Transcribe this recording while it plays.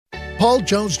Paul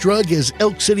Jones Drug is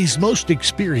Elk City's most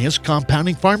experienced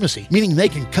compounding pharmacy, meaning they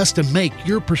can custom make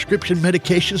your prescription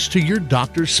medications to your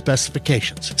doctor's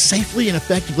specifications, safely and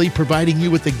effectively providing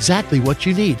you with exactly what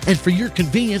you need. And for your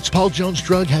convenience, Paul Jones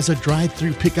Drug has a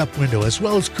drive-through pickup window as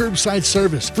well as curbside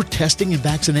service for testing and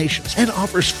vaccinations, and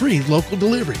offers free local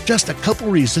delivery. Just a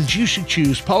couple reasons you should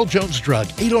choose Paul Jones Drug,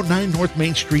 809 North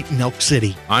Main Street in Elk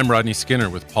City. I'm Rodney Skinner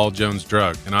with Paul Jones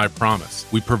Drug, and I promise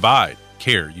we provide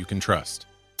care you can trust.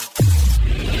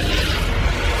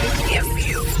 If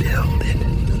you build it,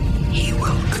 he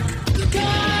will.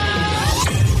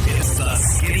 It's the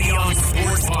Skinny on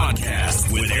Sports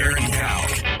Podcast with Aaron Cow.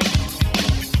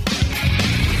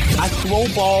 I throw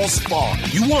balls far.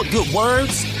 You want good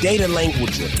words? Data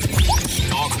language.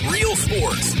 Talk real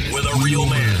sports with a real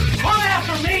man. Come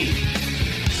after me!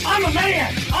 I'm a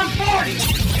man! I'm 40!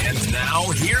 And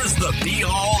now, here's the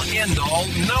be-all, end-all,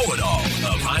 know-it-all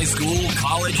of high school,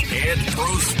 college, and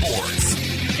pro sports.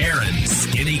 Aaron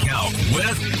Skinny Count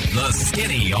with the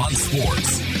Skinny on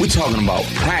Sports. We're talking about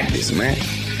practice, man.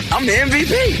 I'm the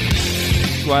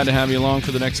MVP. Glad to have you along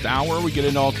for the next hour. We get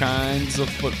into all kinds of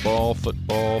football.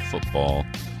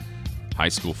 High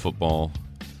school football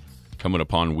coming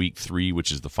upon week 3,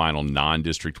 which is the final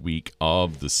non-district week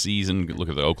of the season. Look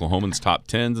at the Oklahomans' top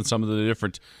 10s and some of the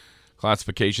different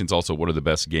classifications. Also, what are the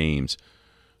best games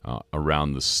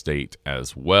around the state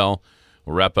as well.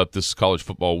 We'll wrap up this college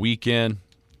football weekend.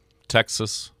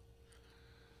 Texas.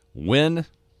 When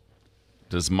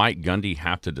does Mike Gundy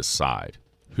have to decide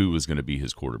who is going to be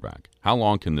his quarterback? How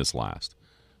long can this last?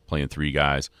 Playing 3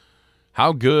 guys.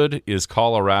 How good is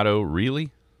Colorado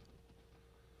really?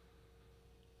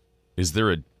 Is there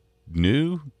a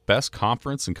new best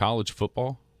conference in college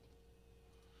football?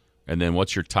 And then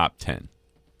what's your top 10?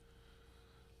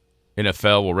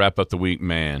 NFL will wrap up the week,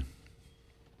 man.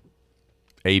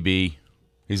 AB,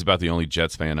 he's about the only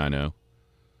Jets fan I know.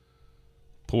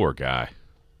 Poor guy.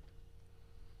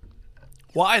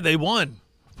 Why? They won.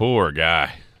 Poor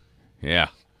guy. Yeah.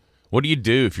 What do you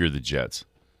do if you're the Jets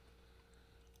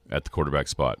at the quarterback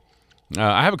spot?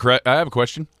 I have a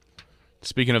question.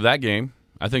 Speaking of that game,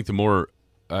 I think the more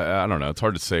I don't know. It's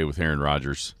hard to say with Aaron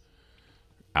Rodgers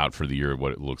out for the year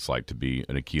what it looks like to be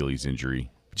an Achilles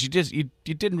injury. But you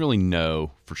didn't really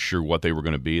know for sure what they were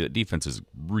going to be. That defense is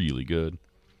really good.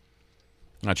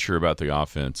 Not sure about the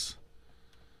offense.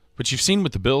 But you've seen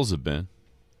what the Bills have been.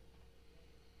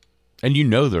 And you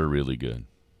know they're really good.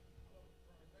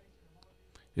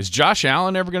 Is Josh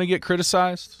Allen ever going to get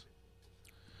criticized?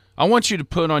 I want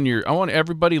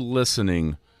everybody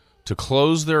listening to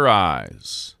close their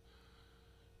eyes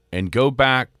and go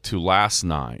back to last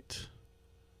night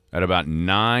at about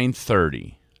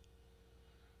 9:30.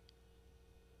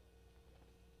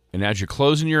 And as you're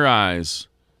closing your eyes,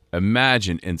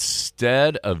 imagine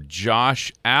instead of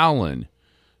Josh Allen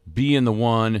being the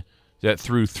one that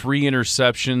threw 3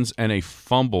 interceptions and a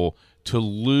fumble to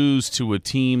lose to a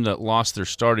team that lost their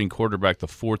starting quarterback the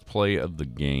 4th play of the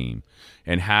game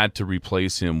and had to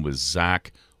replace him with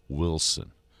Zach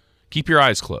Wilson. Keep your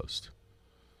eyes closed.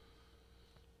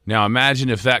 Now imagine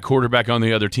if that quarterback on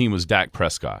the other team was Dak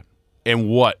Prescott and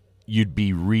what you'd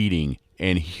be reading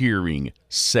and hearing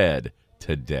said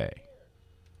today.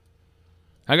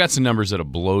 I got some numbers that'll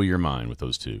blow your mind with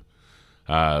those two.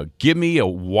 Give me a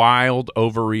wild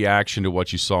overreaction to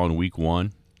what you saw in week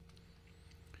 1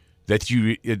 that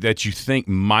you think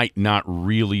might not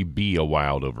really be a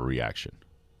wild overreaction.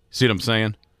 See what I'm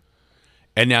saying?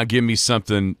 And now give me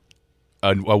something,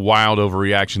 a wild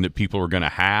overreaction that people are going to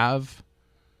have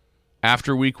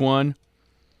after week 1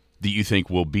 that you think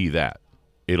will be that.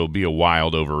 It'll be a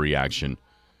wild overreaction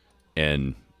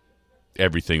and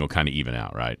everything will kind of even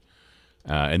out, right?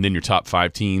 And then your top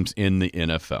 5 teams in the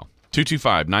NFL.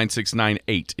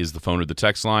 225-9698 is the phone or the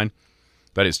text line.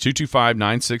 That is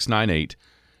 225-9698.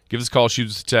 Give us a call, shoot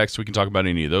us a text. We can talk about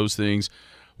any of those things.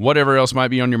 Whatever else might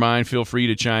be on your mind, feel free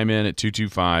to chime in at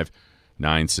 225-9698.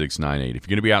 If you're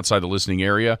going to be outside the listening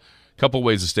area, a couple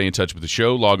ways to stay in touch with the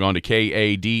show. Log on to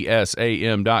kadsam.com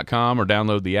or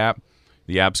download the app.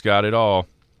 The app's got it all.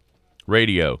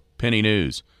 Radio, Penny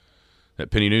News.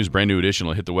 That Penny News brand new edition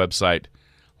will hit the website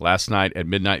last night at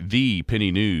midnight,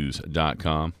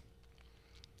 thepennynews.com.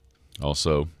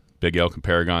 Also, Big Elk and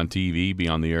Paragon TV be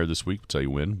on the air this week. We'll tell you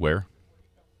when, where.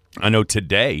 I know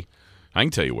today. I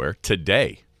can tell you where.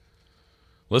 Today.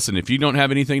 Listen, if you don't have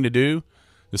anything to do,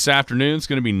 this afternoon it's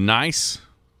going to be nice.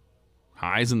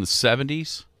 Highs in the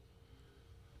 70s.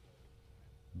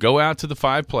 Go out to the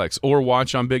Fiveplex or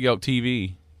watch on Big Elk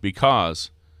TV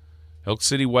because Elk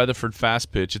City Weatherford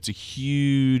fast pitch, it's a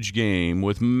huge game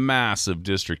with massive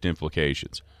district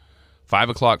implications. 5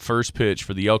 o'clock first pitch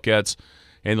for the Elkettes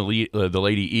and the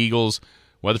Lady Eagles.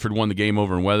 Weatherford won the game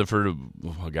over in Weatherford,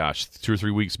 2 or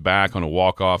 3 weeks back on a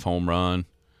walk-off home run.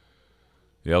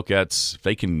 The Elkettes, if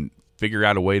they can figure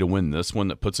out a way to win this one,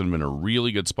 that puts them in a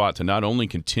really good spot to not only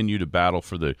continue to battle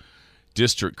for the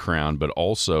district crown, but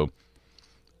also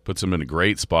puts them in a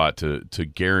great spot to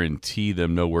guarantee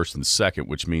them no worse than second,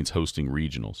 which means hosting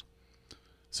regionals.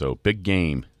 So big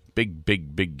game, big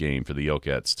game for the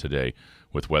Elkettes today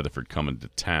with Weatherford coming to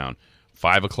town.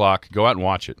 5 o'clock, go out and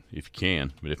watch it if you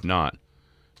can, but if not,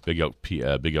 Big Elk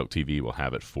TV will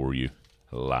have it for you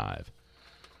live.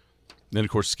 Then, of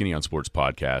course, Skinny on Sports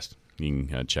podcast. You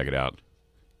can check it out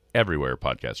everywhere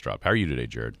podcasts drop. How are you today,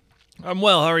 Jared? I'm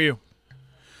well. How are you?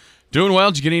 Doing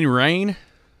well. Did you get any rain?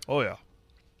 Oh, yeah.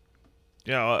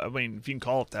 Yeah, I mean, if you can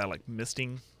call it that, like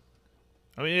misting.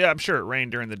 I mean, yeah, I'm sure it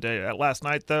rained during the day. Last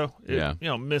night, though,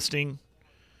 misting.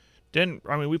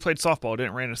 We played softball. It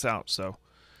didn't rain us out, so.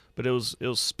 But it was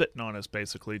spitting on us,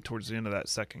 basically, towards the end of that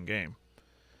second game.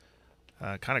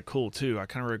 Kind of cool, too. I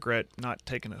kind of regret not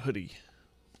taking a hoodie.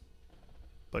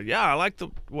 But, yeah, I like the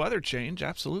weather change.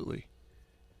 Absolutely.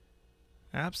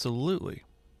 Absolutely.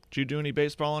 Did you do any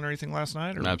baseballing or anything last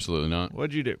night? Or Absolutely not. What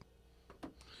did you do?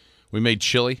 We made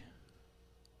chili.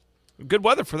 Good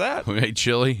weather for that. We made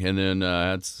chili, and then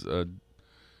had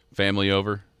family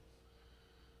over.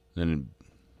 Then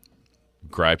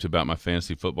griped about my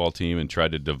fantasy football team and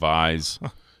tried to devise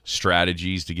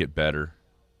strategies to get better.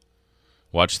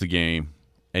 Watched the game,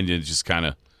 and it just kind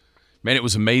of, man, it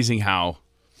was amazing how,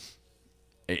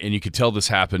 and you could tell this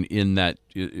happened in that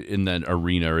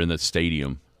arena or in that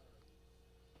stadium,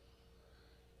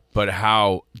 but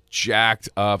how jacked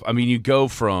up. I mean, you go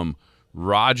from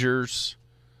Rogers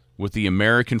with the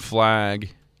American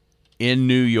flag in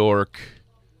New York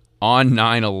on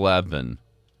 9/11,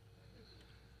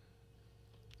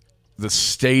 the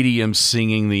stadium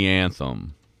singing the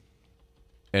anthem,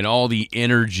 and all the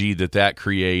energy that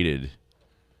created.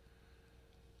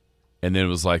 And then it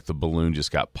was like the balloon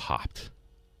just got popped.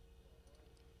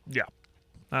 Yeah.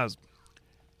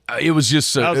 It was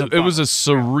just it was a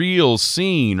surreal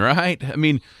scene, right? I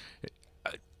mean,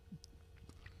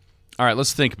 all right,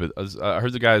 let's think of it. I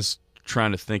heard the guys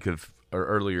trying to think of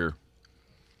earlier.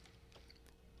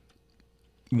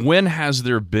 When has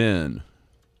there been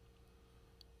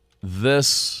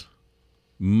this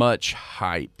much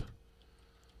hype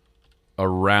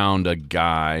around a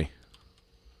guy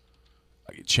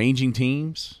changing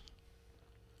teams?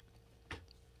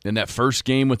 In that first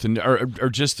game with or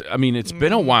just, I mean, it's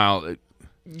been a while.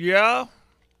 Yeah.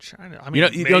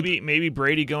 Maybe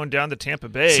Brady going down to Tampa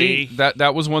Bay. See,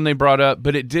 that was one they brought up,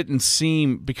 but it didn't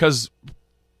seem because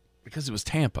it was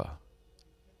Tampa.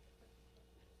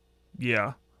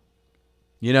 Yeah.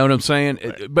 You know what I'm saying?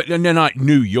 Right. But they're not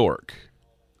New York.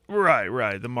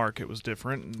 Right. The market was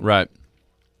different. Right.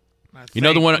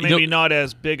 The one maybe not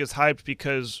as big as hyped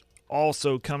because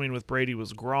also coming with Brady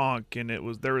was Gronk, and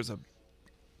there was a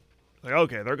like,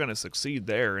 okay, they're going to succeed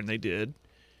there, and they did.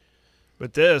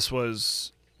 But this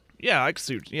was, I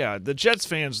see. Yeah, the Jets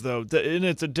fans though, and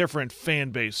it's a different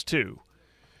fan base too,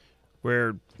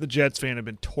 where the Jets fan have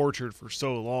been tortured for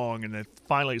so long, and they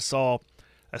finally saw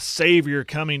a savior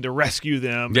coming to rescue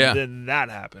them, and then that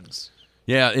happens.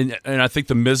 Yeah, and I think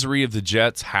the misery of the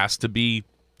Jets has to be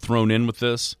thrown in with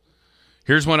this.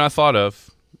 Here's one I thought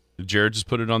of. Jared just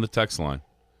put it on the text line.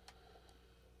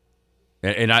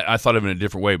 And I thought of it in a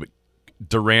different way, but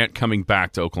Durant coming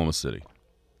back to Oklahoma City.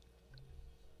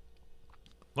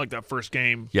 Like that first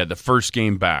game. Yeah, the first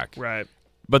game back. Right.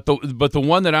 But the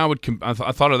one that I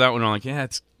thought of that one, I'm like,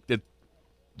 it's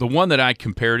the one that I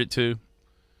compared it to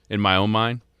in my own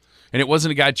mind. And it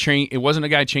wasn't a guy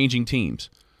changing teams.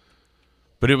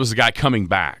 But it was a guy coming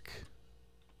back.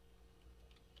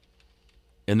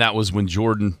 And that was when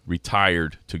Jordan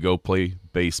retired to go play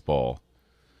baseball.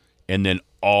 And then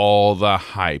all the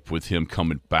hype with him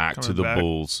coming back to the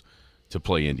Bulls to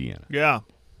play Indiana. Yeah.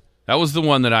 That was the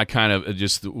one that I kind of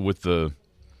just with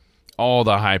all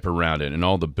the hype around it and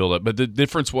all the build-up. But the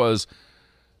difference was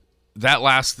that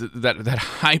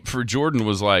hype for Jordan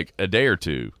was like a day or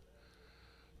two.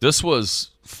 This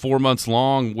was 4 months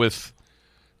long with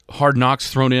Hard Knocks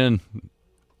thrown in,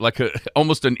 like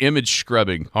almost an image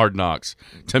scrubbing Hard Knocks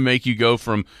to make you go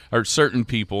from, or certain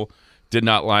people did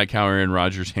not like how Aaron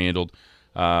Rodgers handled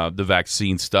the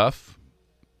vaccine stuff.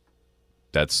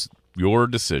 That's your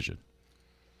decision.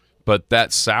 But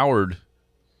that soured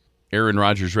Aaron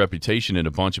Rodgers' reputation in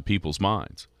a bunch of people's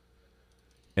minds.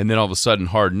 And then all of a sudden,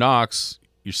 Hard Knocks,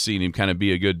 you're seeing him kind of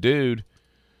be a good dude.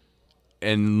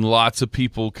 And lots of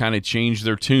people kind of changed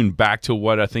their tune back to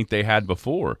what I think they had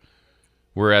before.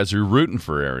 Whereas you're rooting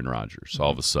for Aaron Rodgers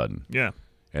all of a sudden. Yeah.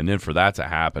 And then for that to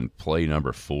happen, play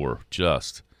number 4,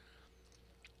 just,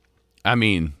 I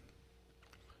mean,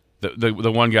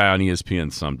 the one guy on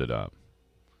ESPN summed it up,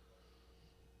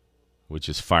 which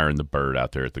is firing the bird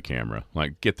out there at the camera.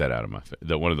 Like, get that out of my face.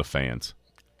 One of the fans.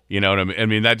 You know what I mean? I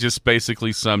mean, that just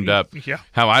basically summed up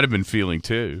how I'd have been feeling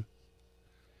too.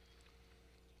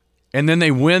 And then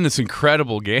they win this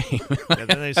incredible game. And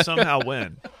then they somehow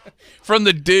win. From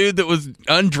the dude that was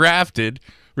undrafted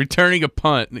returning a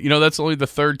punt. You know, that's only the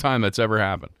 3rd time that's ever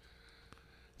happened.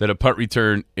 That a punt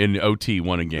return in OT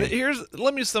won a game.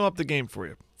 Let me sum up the game for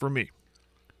you, for me.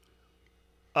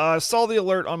 Saw the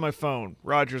alert on my phone.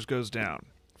 Rodgers goes down.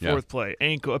 4th play.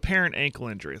 Apparent ankle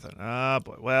injury. I thought,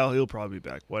 boy, well, he'll probably be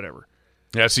back. Whatever.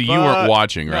 Yeah, so you weren't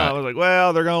watching, right? No, I was like,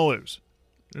 well, they're going to lose.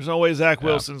 There's no way Zach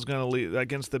Wilson's going to leave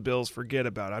against the Bills. Forget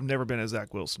about it. I've never been a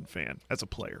Zach Wilson fan as a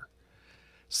player.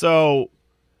 So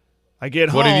I get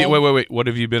home. Wait. What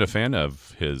have you been a fan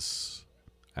of his?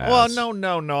 Well,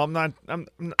 no. I'm not.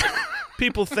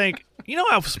 People think, you know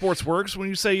how sports works when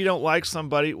you say you don't like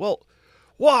somebody. Well,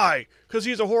 why? Because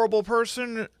he's a horrible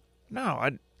person?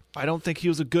 No, I don't think he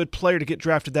was a good player to get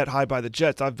drafted that high by the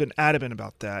Jets. I've been adamant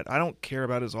about that. I don't care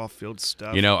about his off-field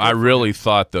stuff. You know, I really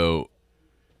thought, though,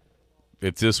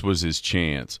 if this was his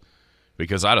chance,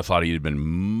 because I'd have thought he'd have been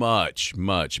much,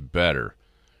 much better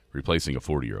replacing a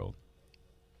 40-year-old.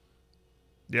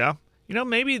 Yeah. You know,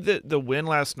 maybe the win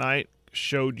last night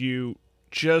showed you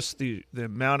just the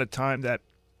amount of time that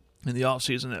in the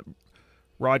offseason that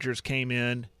Rodgers came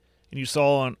in, and you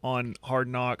saw on Hard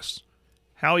Knocks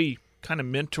how he kind of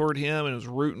mentored him and was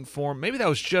rooting for him. Maybe that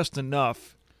was just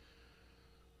enough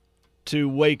to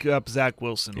wake up Zach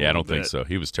Wilson. Yeah, I don't think so.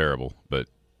 He was terrible, but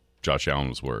Josh Allen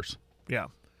was worse. Yeah.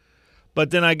 But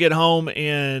then I get home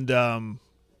and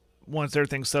once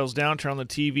everything settles down, turn on the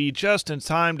TV just in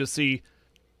time to see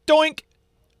doink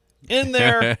in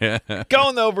there,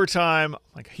 going to overtime.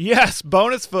 Like, yes,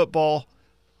 bonus football.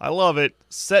 I love it.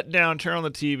 Set down, turn on the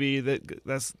TV.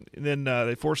 Then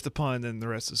they force the punt, and the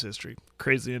rest is history.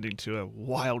 Crazy ending to a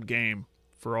wild game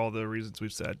for all the reasons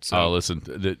we've said. So. Listen,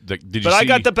 did you? But I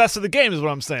got the best of the game, is what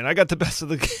I'm saying. I got the best of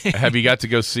the game. Have you got to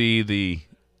go see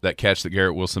that catch that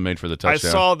Garrett Wilson made for the touchdown?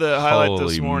 I saw the highlight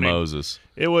Holy this morning. Moses!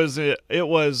 It was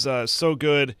so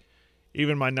good.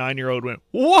 Even my 9-year-old went,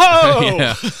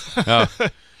 "Whoa!" Yeah.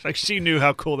 Like she knew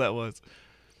how cool that was.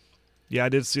 Yeah, I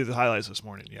did see the highlights this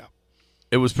morning. Yeah.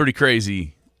 It was pretty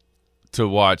crazy to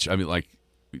watch. I mean, like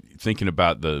thinking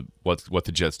about what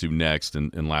the Jets do next,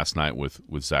 and last night with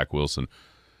Zach Wilson,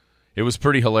 it was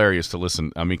pretty hilarious to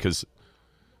listen. I mean, because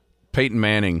Peyton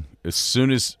Manning,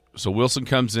 so Wilson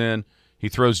comes in, he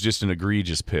throws just an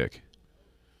egregious pick.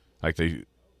 Like they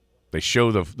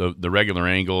show the regular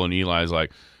angle, and Eli's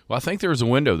like, "Well, I think there was a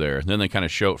window there." And then they kind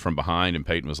of show it from behind, and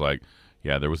Peyton was like,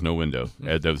 "Yeah, there was no window.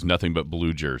 There was nothing but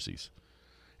blue jerseys."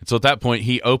 And so at that point,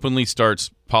 he openly starts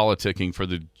politicking for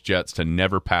the Jets to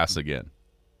never pass again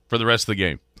for the rest of the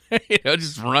game.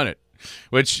 Just run it.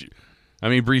 Which, I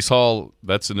mean, Breece Hall,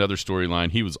 that's another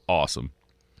storyline. He was awesome.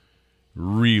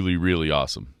 Really, really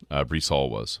awesome. Breece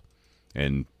Hall was.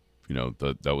 And, you know,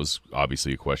 that was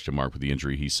obviously a question mark with the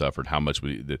injury he suffered. How much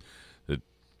the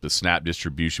snap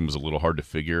distribution was a little hard to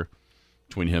figure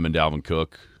between him and Dalvin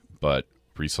Cook, but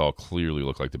Breece Hall clearly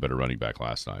looked like the better running back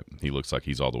last night. He looks like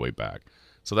he's all the way back.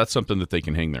 So that's something that they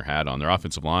can hang their hat on. Their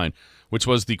offensive line, which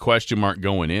was the question mark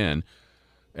going in,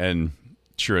 and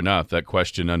sure enough, that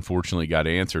question unfortunately got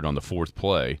answered on the 4th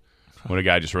play when a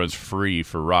guy just runs free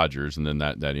for Rodgers, and then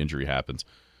that injury happens.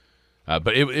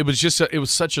 But it was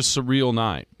such a surreal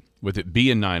night with it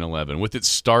being 9/11, with it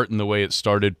starting the way it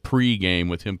started pre-game,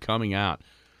 with him coming out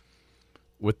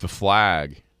with the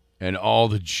flag and all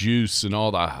the juice and all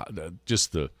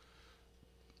the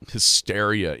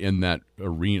hysteria in that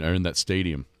arena or in that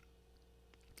stadium,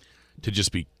 to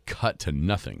just be cut to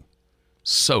nothing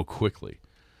so quickly,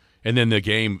 and then the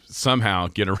game somehow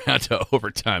get around to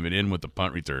overtime and end with the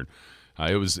punt return.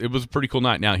 It was a pretty cool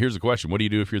night. Now here's the question: what do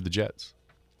you do if you're the Jets?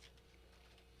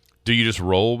 Do you just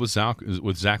roll with Zach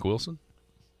Wilson?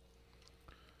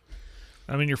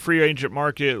 I mean, your free agent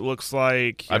market looks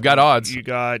like I've got odds. I've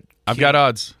got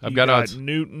odds. Odds.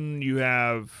 Newton. You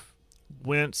have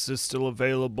Wentz is still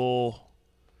available.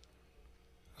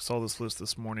 I saw this list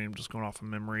this morning. I'm just going off of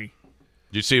memory.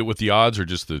 Did you see it with the odds or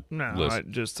just the list?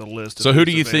 Just a list. So who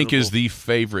do you think is the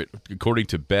favorite, according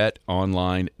to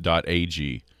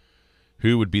betonline.ag?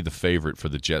 Who would be the favorite for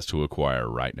the Jets to acquire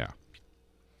right now?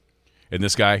 And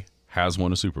this guy has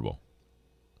won a Super Bowl.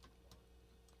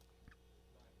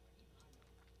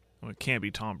 Well, it can't be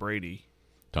Tom Brady.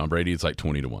 Tom Brady is like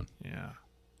 20-1.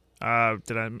 Yeah.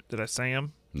 Did I say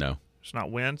him? No. It's not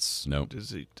Wentz. No.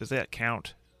 Does that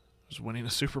count? was winning a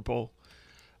Super Bowl.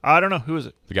 I don't know. Who is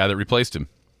it? The guy that replaced him.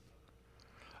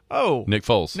 Oh. Nick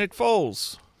Foles. Nick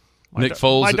Foles.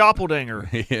 My doppelganger.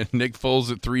 Nick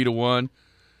Foles at 3-1.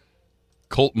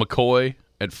 Colt McCoy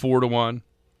at 4-1.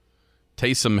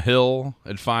 Taysom Hill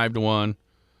at 5-1.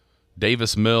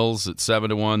 Davis Mills at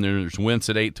 7-1. There's Wentz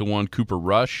at 8-1. Cooper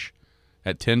Rush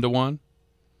at 10-1.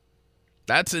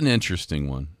 That's an interesting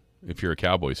one. If you're a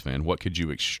Cowboys fan, what could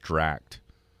you extract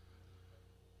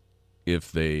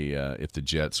if the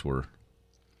Jets were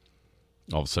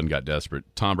all of a sudden got desperate?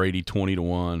 Tom Brady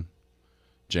 20-1.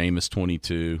 Jameis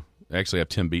 22. They actually have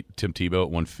Tim Tebow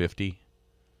at 150.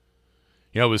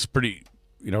 It was pretty.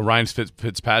 Ryan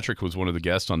Fitzpatrick was one of the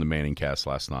guests on the Manning cast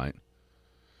last night.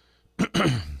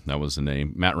 That was the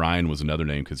name. Matt Ryan was another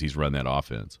name because he's run that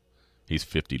offense. He's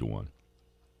 50-1.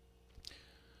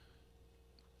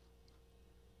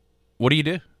 What do you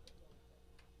do?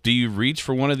 Do you reach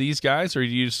for one of these guys, or do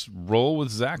you just roll with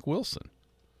Zach Wilson?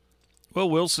 Well,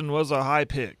 Wilson was a high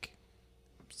pick,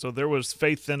 so there was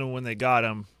faith in him when they got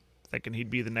him, thinking he'd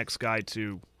be the next guy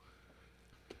to,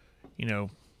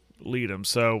 lead him.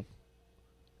 So,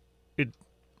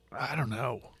 I don't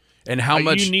know. And how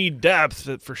much you need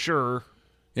depth for sure.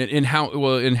 And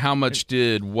how much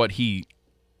did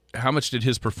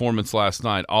his performance last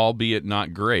night, albeit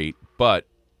not great, but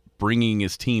bringing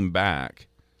his team back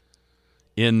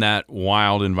in that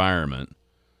wild environment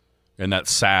and that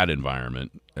sad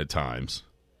environment at times,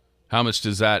 how much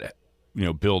does that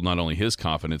build not only his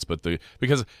confidence but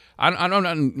because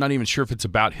I'm not even sure if it's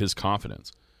about his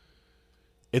confidence.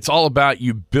 It's all about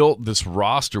you built this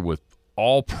roster with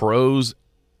all pros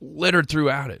littered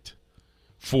throughout it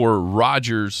for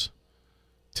Rodgers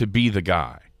to be the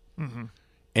guy. Mm-hmm.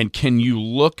 And can you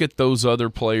look at those other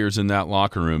players in that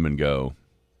locker room and go,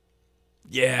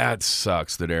 yeah, it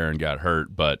sucks that Aaron got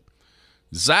hurt, but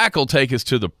Zach will take us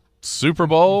to the Super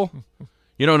Bowl?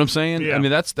 You know what I'm saying? Yeah. I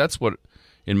mean, that's what,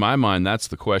 in my mind, that's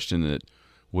the question that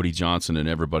Woody Johnson and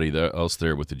everybody else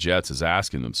there with the Jets is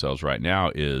asking themselves right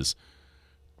now is,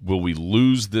 will we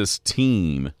lose this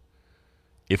team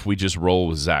if we just roll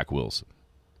with Zach Wilson?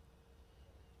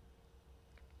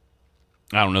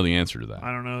 I don't know the answer to that.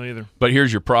 I don't know either. But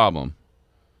here's your problem.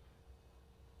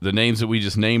 The names that we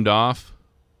just named off,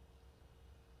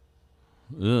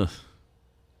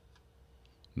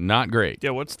 not great.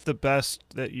 Yeah, what's the best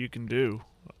that you can do?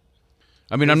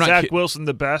 I mean, I'm not Zach Wilson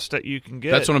the best that you can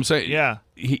get. That's what I'm saying. Yeah.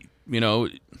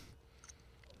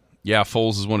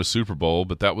 Foles has won a Super Bowl,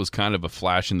 but that was kind of a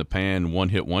flash in the pan,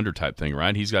 one-hit wonder type thing,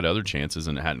 right? He's got other chances,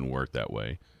 and it hadn't worked that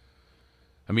way.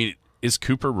 I mean, is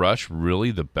Cooper Rush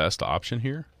really the best option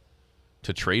here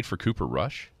to trade for Cooper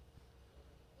Rush?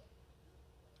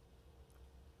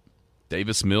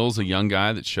 Davis Mills, a young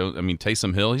guy that shows. I mean,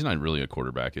 Taysom Hill, he's not really a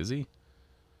quarterback, is he?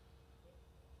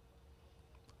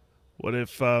 What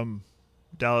if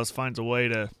Dallas finds a way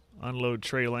to unload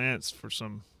Trey Lance for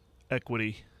some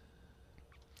equity?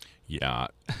 Yeah.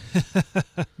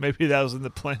 Maybe that was in the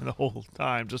plan the whole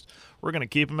time. Just we're going to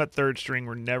keep him at third string.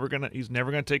 He's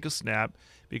never going to take a snap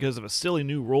because of a silly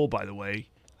new rule, by the way.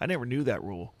 I never knew that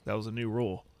rule. That was a new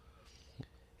rule.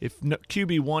 If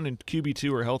QB1 and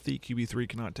QB2 are healthy, QB3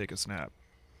 cannot take a snap.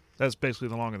 That's basically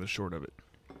the long and the short of it.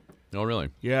 Oh, really?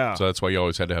 Yeah. So that's why you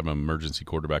always had to have an emergency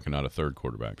quarterback and not a third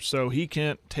quarterback. So he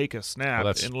can't take a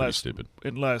snap stupid.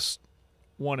 Unless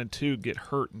 1 and 2 get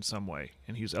hurt in some way,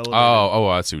 and he's elevated. Oh,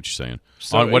 I see what you're saying.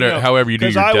 So, however you do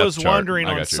your depth chart. Because I was wondering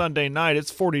on Sunday night,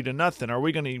 it's 40-0. Are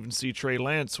we going to even see Trey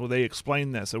Lance? Will they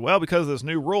explain this? Well, because of this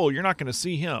new rule, you're not going to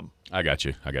see him. I got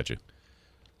you.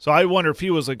 So I wonder if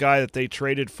he was a guy that they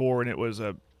traded for, and it was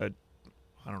a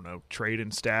trade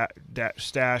and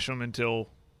stash him until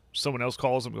someone else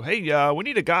calls him and go, hey, we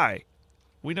need a guy.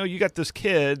 We know you got this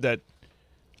kid that,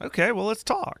 okay, well, let's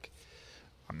talk.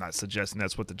 I'm not suggesting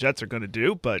that's what the Jets are going to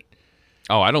do, but.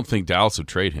 Oh, I don't think Dallas would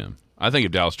trade him. I think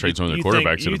if Dallas trades one of their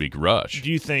quarterbacks, it'll be Rush.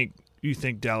 Do you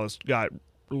think Dallas got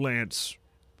Lance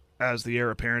as the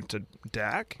heir apparent to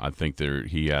Dak? I think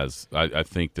he has. I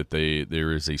think that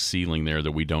there is a ceiling there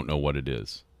that we don't know what it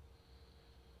is.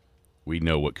 We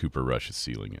know what Cooper Rush's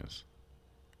ceiling is.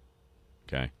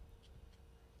 Okay?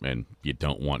 And you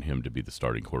don't want him to be the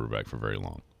starting quarterback for very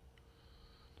long.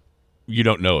 You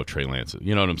don't know if Trey Lance is.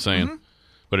 You know what I'm saying? Mm-hmm.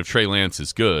 But if Trey Lance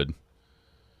is good,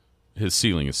 his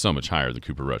ceiling is so much higher than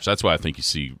Cooper Rush. That's why I think you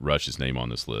see Rush's name on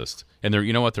this list. And there,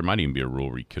 you know what? There might even be a rule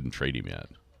where you couldn't trade him yet.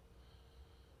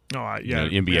 Oh, yeah.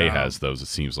 The NBA has those, it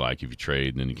seems like, if you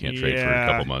trade, then you can't trade for a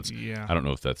couple months. Yeah. I don't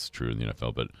know if that's true in the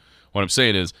NFL. But what I'm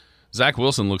saying is Zach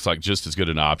Wilson looks like just as good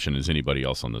an option as anybody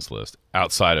else on this list.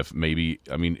 Outside of maybe,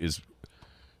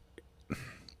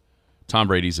 Tom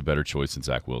Brady's a better choice than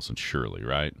Zach Wilson, surely,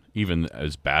 right? Even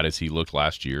as bad as he looked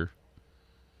last year.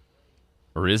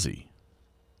 Or is he?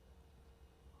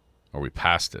 Are we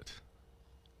past it?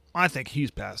 I think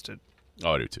he's past it.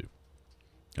 Oh, I do too.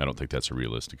 I don't think that's a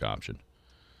realistic option.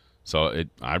 So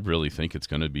I really think it's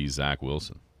going to be Zach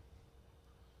Wilson.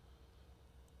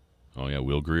 Oh, yeah,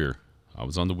 Will Grier. I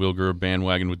was on the Will Grier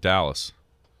bandwagon with Dallas.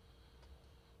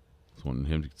 I was wanting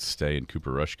him to stay and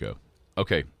Cooper Rush go.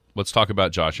 Okay, let's talk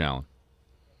about Josh Allen.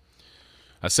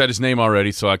 I said his name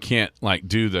already, so I can't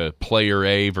do the player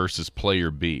A versus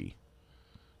player B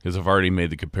because I've already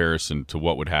made the comparison to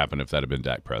what would happen if that had been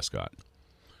Dak Prescott.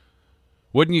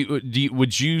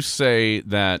 Would you say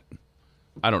that,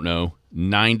 I don't know,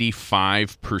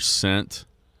 95%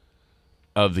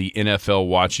 of the NFL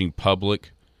watching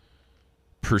public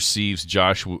perceives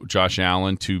Josh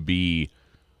Allen to be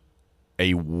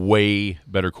a way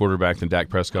better quarterback than Dak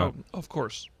Prescott? Oh, of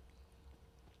course.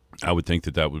 I would think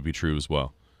that would be true as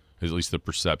well, at least the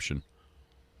perception.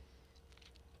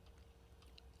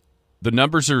 The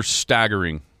numbers are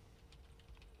staggering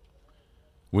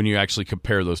when you actually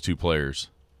compare those two players.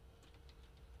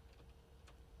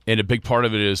 And a big part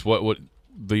of it is what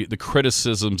the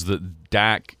criticisms that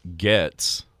Dak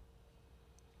gets,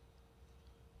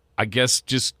 I guess,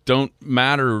 just don't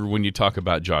matter when you talk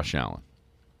about Josh Allen.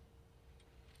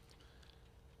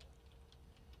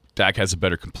 Dak has a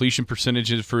better completion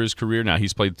percentage for his career. Now,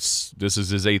 he's played, this is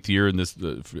his 8th year in this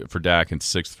for Dak and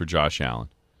 6th for Josh Allen.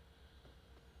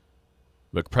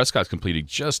 But Prescott's completing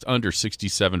just under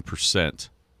 67%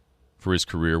 for his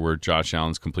career, where Josh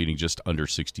Allen's completing just under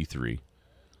 63%.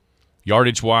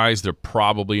 Yardage-wise, they're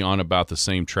probably on about the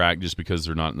same track just because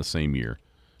they're not in the same year.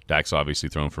 Dak's obviously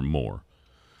thrown for more.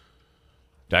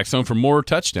 Dak's thrown for more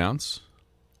touchdowns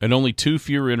and only 2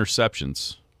 fewer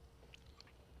interceptions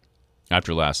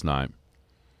after last night.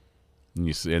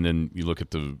 And then you look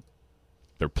at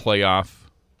their playoff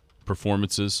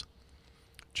performances.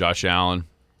 Josh Allen,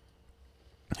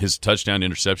 his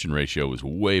touchdown-interception ratio was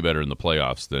way better in the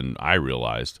playoffs than I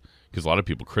realized, because a lot of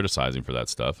people criticize him for that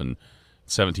stuff, and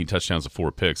 17 touchdowns to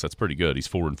 4 picks, that's pretty good. He's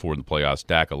 4-4 in the playoffs.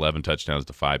 Dak, 11 touchdowns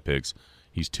to 5 picks.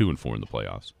 He's 2-4 in the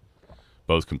playoffs,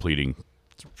 both completing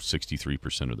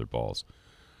 63% of their balls.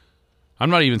 I'm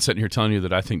not even sitting here telling you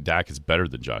that I think Dak is better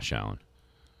than Josh Allen.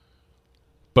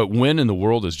 But when in the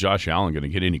world is Josh Allen going to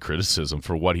get any criticism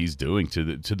for what he's doing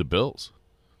to the Bills?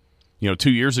 2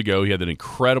 years ago, he had an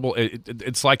incredible –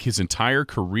 it's like his entire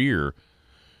career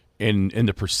in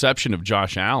the perception of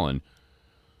Josh Allen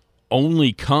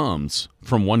only comes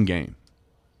from one game.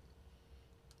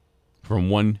 From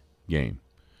one game.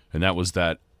 And that was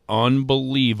that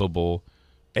unbelievable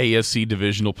AFC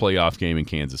divisional playoff game in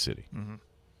Kansas City. Mm-hmm.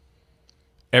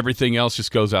 Everything else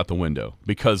just goes out the window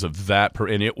because of that.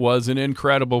 And it was an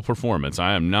incredible performance.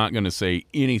 I am not going to say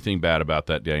anything bad about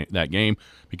that game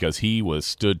because he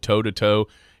stood toe-to-toe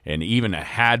and even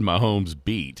had Mahomes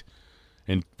beat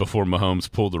before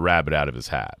Mahomes pulled the rabbit out of his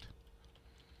hat.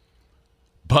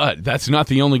 But that's not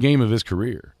the only game of his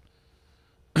career.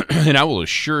 And I will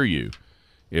assure you,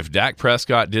 if Dak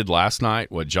Prescott did last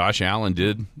night what Josh Allen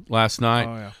did last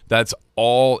night, that's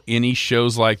all any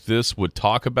shows like this would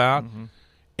talk about. Mm-hmm.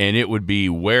 And it would be,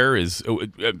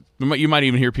 you might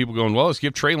even hear people going, well, let's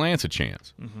give Trey Lance a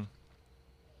chance. Mm-hmm.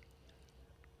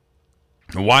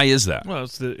 Why is that? Well,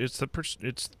 it's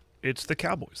the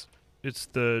Cowboys. It's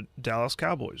the Dallas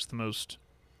Cowboys, the most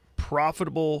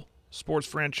profitable sports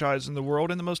franchise in the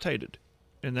world and the most hated.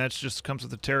 And that just comes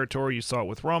with the territory. You saw it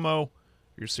with Romo.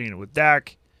 You're seeing it with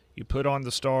Dak. You put on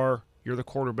the star. You're the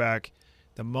quarterback.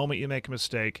 The moment you make a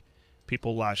mistake,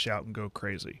 people lash out and go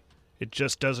crazy. It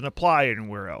just doesn't apply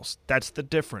anywhere else. That's the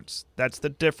difference. That's the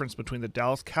difference between the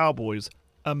Dallas Cowboys,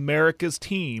 America's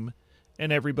team,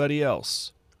 and everybody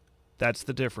else. That's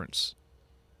the difference.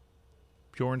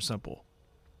 Pure and simple.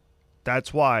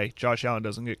 That's why Josh Allen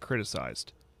doesn't get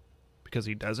criticized, because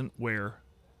he doesn't wear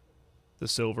the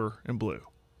silver and blue.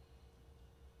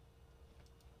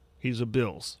 He's a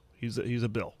Bills. He's a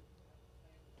Bill.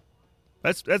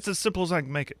 That's as simple as I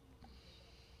can make it.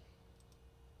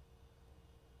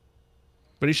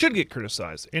 But he should get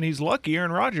criticized, and he's lucky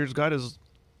Aaron Rodgers got his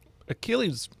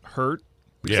Achilles hurt.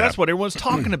 Because that's what everyone's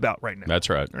talking about right now. That's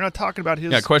right. They're not talking about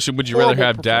his question, would you rather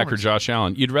have Dak or Josh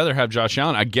Allen? You'd rather have Josh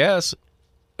Allen, I guess,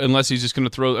 unless he's just going to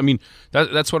throw – I mean,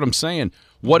 that's what I'm saying.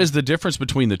 What is the difference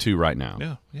between the two right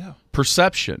now? Yeah.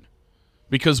 Perception.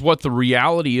 Because what the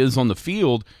reality is on the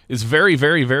field is very,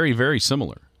 very, very, very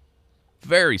similar.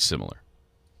 Very similar.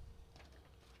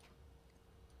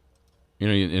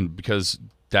 And because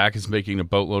Dak is making a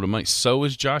boatload of money, so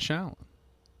is Josh Allen.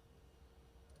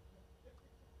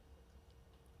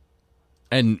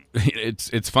 And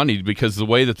it's funny because the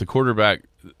way that the quarterback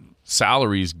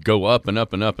salaries go up and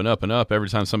up and up and up and up every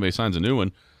time somebody signs a new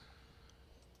one,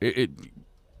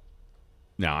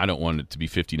 now I don't want it to be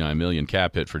 $59 million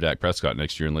cap hit for Dak Prescott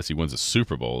next year unless he wins a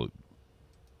Super Bowl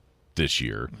this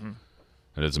year. Mm-hmm.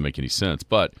 That doesn't make any sense.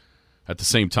 But at the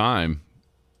same time,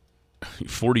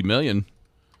 $40 million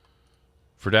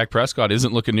for Dak Prescott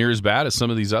isn't looking near as bad as some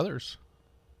of these others.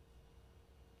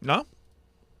 No.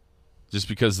 Just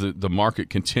because the market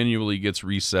continually gets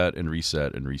reset and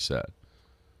reset and reset.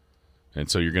 And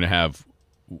so you're going to have,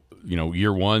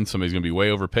 year one, somebody's going to be way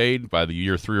overpaid. By the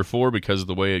year 3 or 4, because of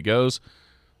the way it goes,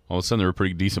 all of a sudden they're a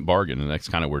pretty decent bargain. And that's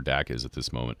kind of where Dak is at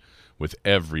this moment with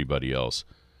everybody else.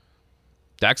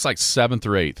 Dak's like 7th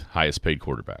or 8th highest paid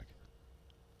quarterback.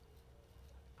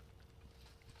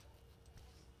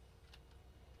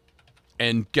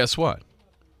 And guess what?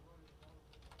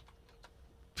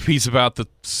 He's about the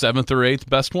 7th or 8th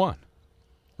best one,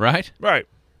 right? Right.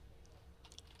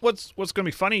 What's going to be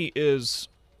funny is,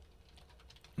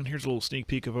 and here's a little sneak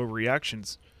peek of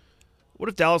overreactions. What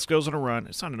if Dallas goes on a run?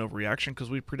 It's not an overreaction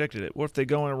because we predicted it. What if they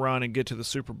go on a run and get to the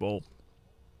Super Bowl?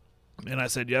 And I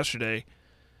said yesterday,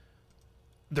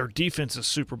 their defense is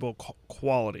Super Bowl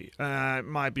quality. It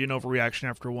might be an overreaction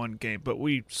after one game, but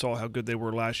we saw how good they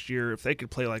were last year. If they could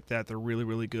play like that, they're really,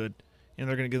 really good. And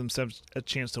they're going to give themselves a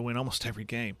chance to win almost every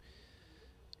game.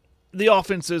 The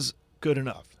offense is good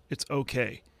enough. It's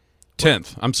okay.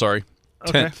 10th. I'm sorry. 10th.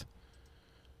 Okay.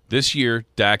 This year,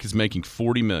 Dak is making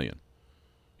 $40 million.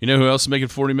 You know who else is making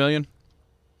 $40 million?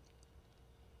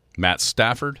 Matt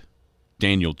Stafford,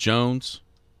 Daniel Jones.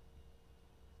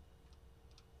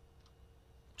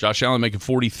 Josh Allen making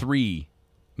 $43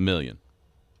 million.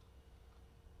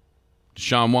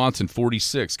 Deshaun Watson,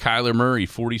 46. Kyler Murray,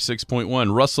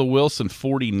 46.1. Russell Wilson,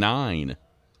 $49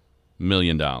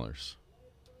 million.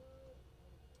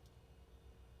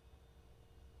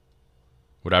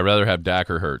 Would I rather have Dak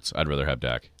or Hurts? I'd rather have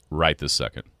Dak right this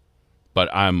second. But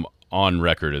I'm on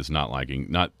record as not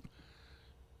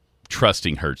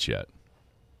trusting Hurts yet.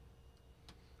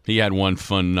 He had one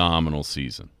phenomenal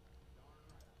season.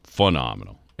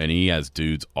 Phenomenal. And he has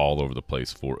dudes all over the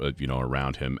place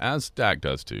around him, as Dak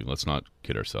does too. Let's not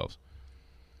kid ourselves.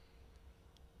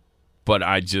 But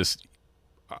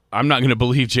I'm not going to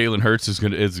believe Jalen Hurts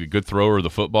is a good thrower of the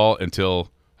football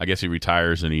until I guess he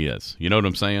retires, and he is. You know what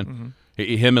I'm saying? Mm-hmm.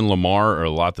 Him and Lamar are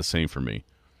a lot the same for me.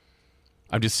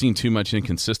 I've just seen too much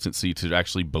inconsistency to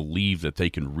actually believe that they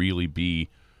can really be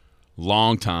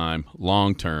long-term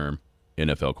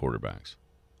NFL quarterbacks.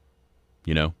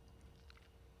 You know?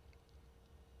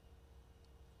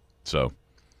 So,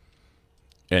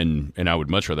 and I would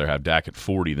much rather have Dak at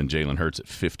 40 than Jalen Hurts at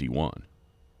 51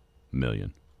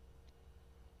 million.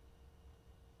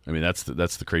 I mean, that's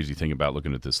the crazy thing about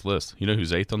looking at this list. You know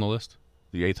who's 8th on the list?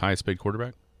 The 8th highest paid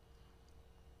quarterback?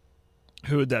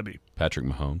 Who would that be? Patrick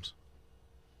Mahomes.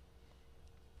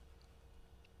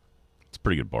 It's a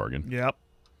pretty good bargain. Yep.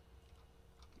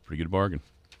 Pretty good bargain.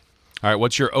 All right,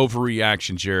 what's your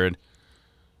overreaction, Jared?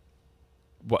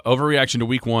 What overreaction to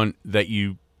week 1 that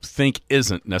you think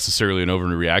isn't necessarily an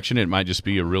overreaction? It might just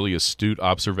be a really astute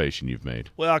observation you've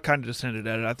made. Well, I kind of just hinted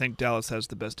at it. I think Dallas has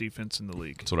the best defense in the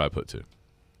league. That's what I put too.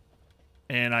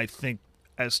 And I think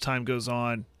as time goes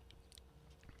on,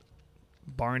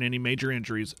 barring any major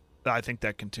injuries, I think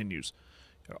that continues.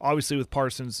 Obviously with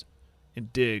Parsons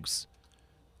and Diggs,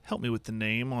 help me with the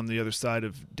name on the other side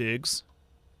of Diggs.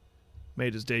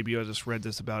 Made his debut. I just read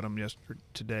this about him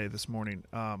this morning.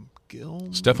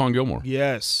 Stephon Gilmore.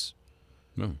 Yes.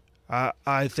 No.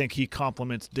 I think he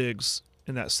complements Diggs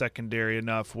in that secondary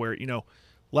enough where,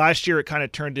 last year it kind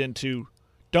of turned into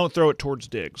don't throw it towards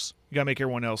Diggs. You got to make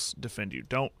everyone else defend you.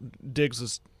 Diggs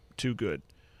is too good.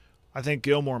 I think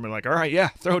Gilmore will be like, all right, yeah,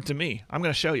 throw it to me. I'm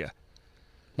going to show you.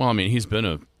 Well, I mean, he's been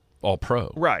a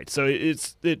all-pro. Right. So he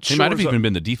might have even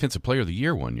been the defensive player of the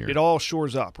year one year. It all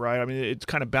shores up, right? I mean, it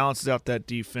kind of balances out that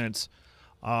defense.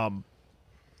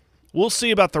 We'll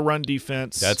see about the run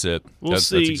defense. That's it.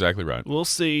 That's exactly right. We'll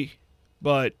see.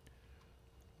 But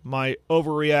my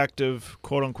overreactive,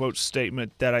 quote-unquote,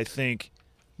 statement that I think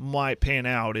might pan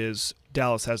out is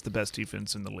Dallas has the best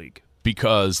defense in the league.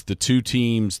 Because the two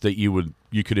teams that you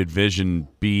could envision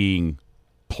being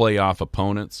playoff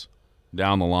opponents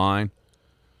down the line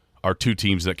are two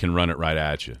teams that can run it right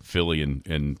at you, Philly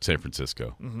and San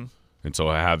Francisco. Mm-hmm. And so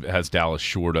has Dallas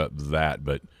shored up that.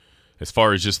 But as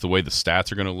far as just the way the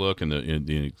stats are going to look and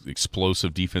the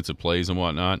explosive defensive plays and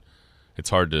whatnot, it's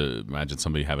hard to imagine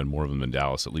somebody having more of them than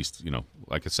Dallas. At least,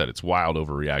 like I said, it's wild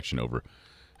overreaction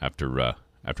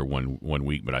after one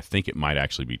week, but I think it might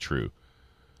actually be true.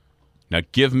 Now,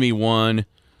 give me one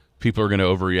people are going to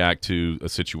overreact to a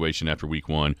situation after week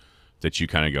 1 that you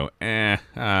kind of go,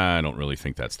 I don't really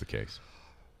think that's the case.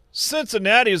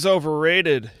 Cincinnati is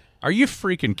overrated. Are you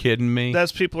freaking kidding me?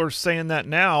 That's people are saying that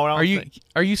now. Are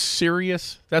you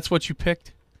serious? That's what you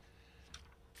picked?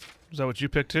 Is that what you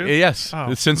picked too? Yes.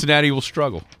 Oh. Cincinnati will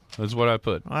struggle. That's what I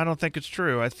put. I don't think it's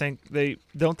true. I think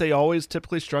they always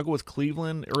typically struggle with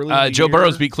Cleveland early in the Joe year?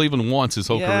 Burrow's beat Cleveland once his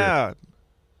whole career. Yeah.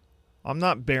 I'm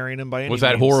not burying him by any means. With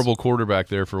that horrible quarterback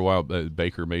there for a while,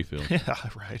 Baker Mayfield. Yeah,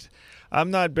 right.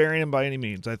 I'm not burying him by any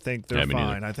means. I think they're fine.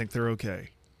 Neither. I think they're okay.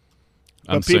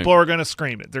 But people are going to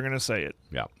scream it. They're going to say it.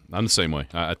 Yeah, I'm the same way.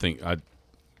 I think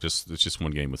it's just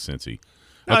one game with Cincy.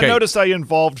 Okay. I noticed I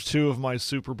involved 2 of my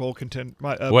Super Bowl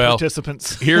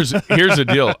participants. here's the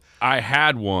deal. I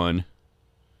had one,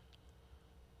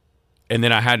 and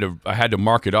then I had to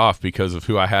mark it off because of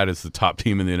who I had as the top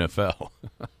team in the NFL.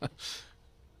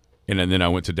 And then I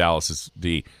went to Dallas as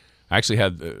I actually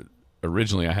had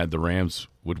originally I had the Rams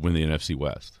would win the NFC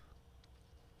West.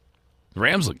 The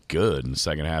Rams look good in the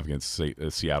second half against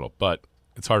Seattle, but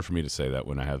it's hard for me to say that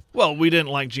when I have. Well, we didn't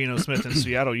like Geno Smith in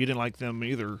Seattle. You didn't like them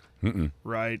either,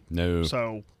 right? No.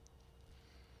 So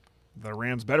the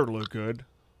Rams better look good.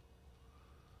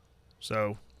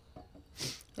 So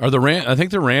are the Rams? I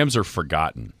think the Rams are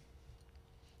forgotten.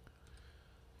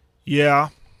 Yeah.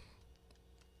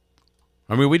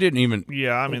 I mean, we didn't even.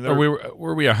 Yeah, I mean,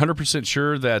 were we 100%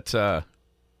 sure that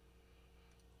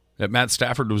that Matt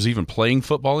Stafford was even playing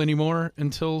football anymore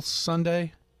until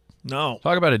Sunday? No.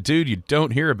 Talk about a dude you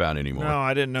don't hear about anymore. No,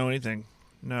 I didn't know anything.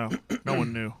 No, no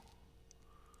one knew.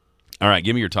 All right,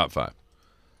 give me your top 5.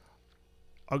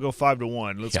 I'll go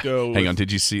 5-1. Let's go. Hang on,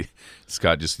 did you see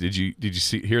Scott? Did you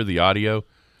hear the audio?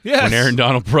 Yes. When Aaron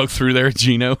Donald broke through there,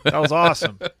 Geno. That was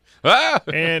awesome.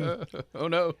 And oh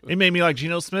no, it made me like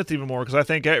Geno Smith even more because I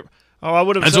think I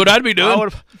would have. That's what I'd be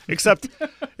doing. Except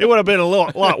it would have been a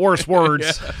lot worse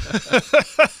words.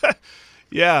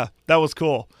 Yeah, that was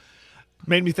cool.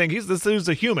 Made me think this dude's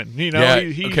a human. You know.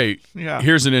 Yeah. Okay. Yeah.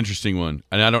 Here's an interesting one,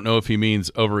 and I don't know if he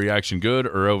means overreaction good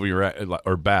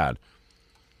or bad.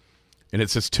 And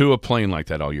it says Tua playing like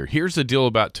that all year. Here's the deal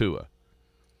about Tua.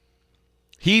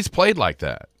 He's played like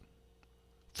that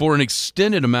for an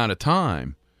extended amount of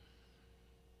time.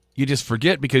 You just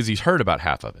forget because he's heard about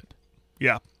half of it.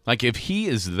 Yeah. Like if he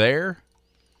is there,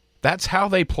 that's how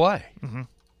they play. Mm-hmm.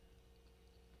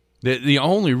 The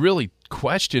only really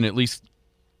question, at least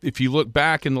if you look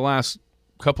back in the last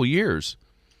couple of years,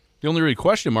 the only really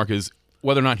question mark is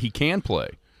whether or not he can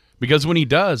play. Because when he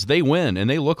does, they win, and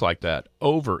they look like that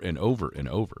over and over and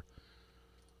over.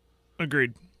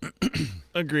 Agreed.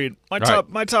 Agreed. My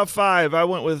top 5, I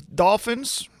went with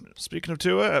Dolphins. Speaking of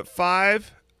Tua, at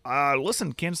 5.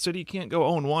 Listen, Kansas City can't go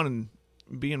 0-1 and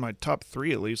be in my top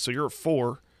 3 at least, so you're at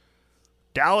 4.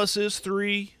 Dallas is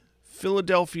 3.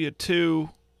 Philadelphia 2.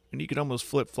 And you could almost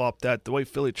flip-flop that the way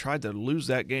Philly tried to lose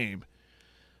that game.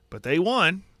 But they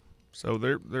won, so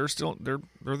they're still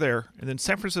there. And then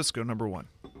San Francisco, number 1.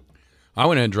 I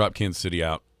went ahead and dropped Kansas City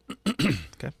out.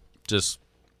 Okay. Just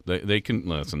they can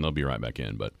listen. They'll be right back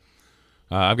in. But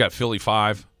I've got Philly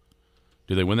 5.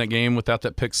 Do they win that game without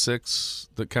that pick 6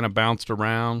 that kind of bounced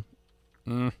around?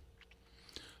 I've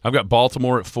got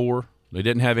Baltimore at 4. They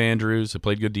didn't have Andrews. They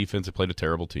played good defense. They played a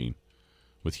terrible team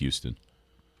with Houston.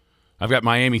 I've got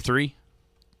Miami 3.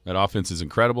 That offense is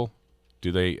incredible.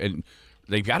 And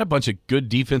they've got a bunch of good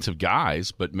defensive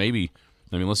guys, but maybe.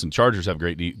 I mean, listen, Chargers have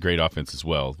great offense as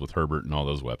well with Herbert and all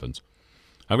those weapons.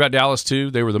 I've got Dallas 2.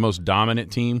 They were the most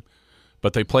dominant team,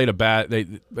 but they played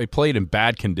they played in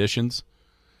bad conditions.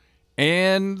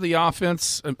 And the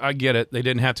offense, I get it. They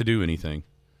didn't have to do anything.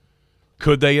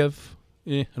 Could they have?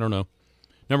 I don't know.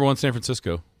 Number 1, San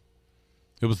Francisco.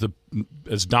 It was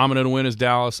as dominant a win as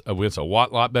Dallas. With a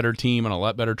lot better team and a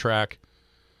lot better track.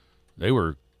 They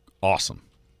were awesome.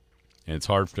 And it's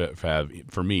hard to have,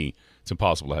 for me, it's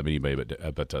impossible to have anybody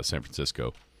but San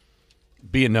Francisco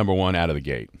being number 1 out of the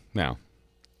gate. Now,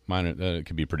 mine it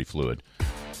can be pretty fluid.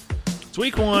 It's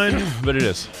week 1. But it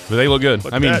is. But they look good.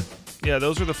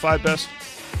 Those are the 5 best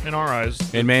in our eyes.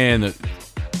 And, man,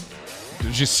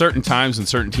 there's just certain times when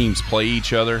certain teams play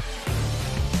each other.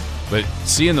 But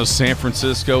seeing those San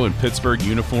Francisco and Pittsburgh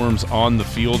uniforms on the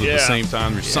field at the same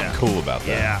time, there's something cool about that.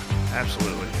 Yeah,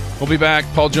 absolutely. We'll be back.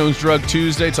 Paul Jones Drug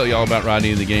Tuesday. Tell you all about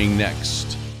Rodney and the gang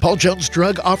next. Paul Jones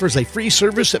Drug offers a free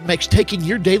service that makes taking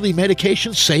your daily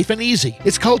medications safe and easy.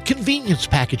 It's called convenience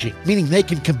packaging, meaning they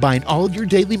can combine all of your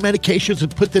daily medications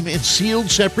and put them in sealed,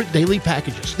 separate daily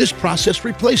packages. This process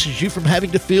replaces you from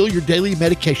having to fill your daily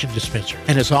medication dispenser.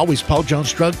 And as always, Paul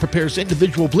Jones Drug prepares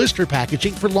individual blister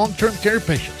packaging for long-term care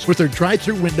patients. With their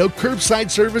drive-through window,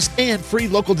 curbside service, and free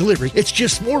local delivery, it's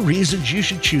just more reasons you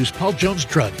should choose Paul Jones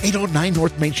Drug, 809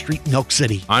 North Main Street, Elk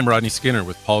City. I'm Rodney Skinner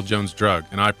with Paul Jones Drug,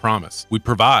 and I promise we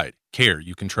provide care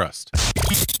you can trust.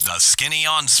 The Skinny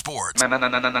on Sports. No.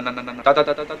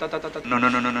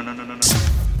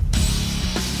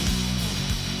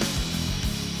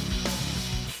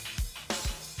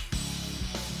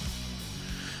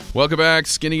 Welcome back.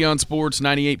 Skinny on Sports,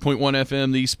 98.1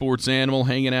 FM, the sports animal,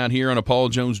 hanging out here on a Paul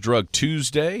Jones Drug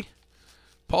Tuesday.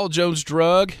 Paul Jones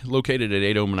Drug, located at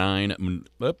 809,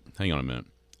 hang on a minute,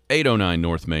 809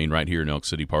 North Main, right here in Elk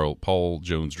City. Paul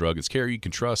Jones Drug is care you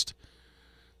can trust.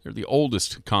 They're the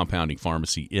oldest compounding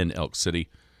pharmacy in Elk City.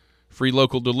 Free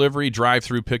local delivery,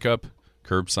 drive-through pickup,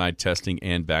 curbside testing,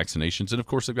 and vaccinations. And, of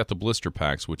course, they've got the blister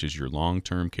packs, which is your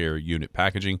long-term care unit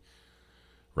packaging.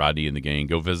 Rodney and the gang,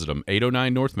 go visit them,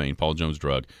 809 North Main, Paul Jones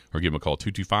Drug, or give them a call,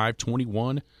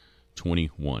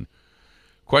 225-2121.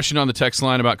 Question on the text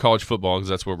line about college football, because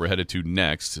that's where we're headed to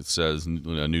next. It says,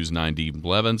 News 9 Dean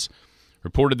Blevins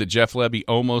reported that Jeff Lebby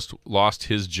almost lost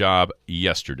his job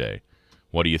yesterday.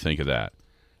 What do you think of that?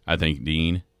 I think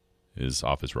Dean is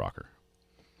off his rocker.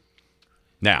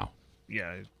 Now,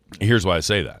 here's why I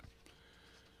say that.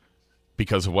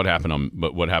 Because of what happened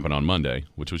on Monday,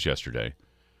 which was yesterday,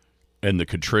 and the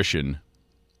contrition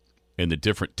and the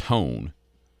different tone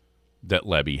that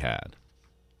Lebby had.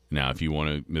 Now, if you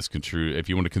want to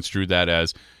construe that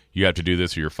as you have to do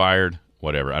this or you're fired,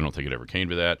 whatever. I don't think it ever came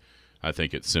to that. I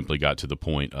think it simply got to the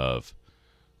point of,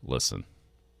 listen,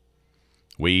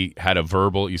 we had a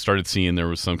verbal, you started seeing there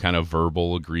was some kind of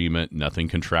verbal agreement, nothing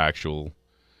contractual,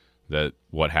 that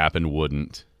what happened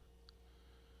wouldn't.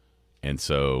 And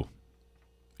so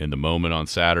in the moment on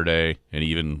Saturday, and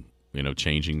even,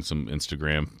 changing some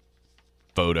Instagram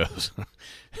photos,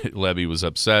 Lebby was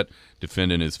upset,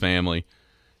 defending his family.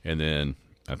 And then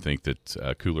I think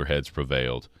that cooler heads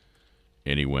prevailed,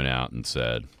 and he went out and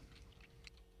said,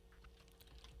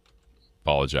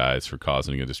 apologize for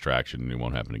causing a distraction, and it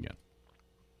won't happen again.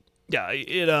 Yeah,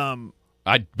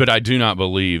 But I do not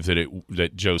believe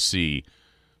that Joe C.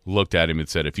 looked at him and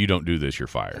said, if you don't do this, you're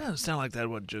fired. It doesn't sound like that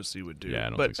what Joe C. would do. Yeah, I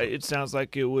don't but think so. It sounds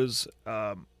like it was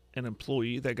an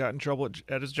employee that got in trouble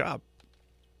at his job.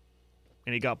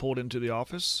 And he got pulled into the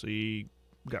office. He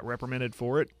got reprimanded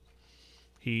for it.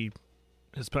 His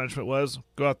punishment was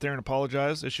go out there and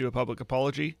apologize, issue a public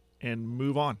apology, and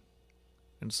move on.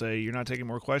 And say, you're not taking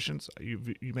more questions. You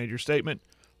made your statement.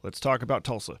 Let's talk about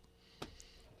Tulsa.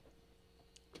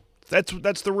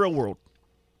 That's the real world.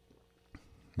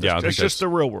 That's just the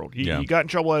real world. He got in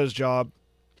trouble at his job,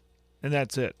 and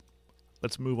that's it.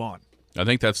 Let's move on. I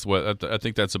think that's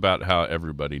about how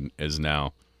everybody is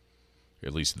now,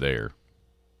 at least there.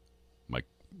 Like,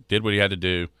 did what he had to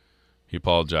do. He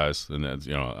apologized, and that's,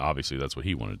 obviously that's what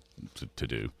he wanted to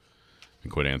do,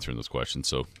 and quit answering those questions.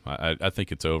 So I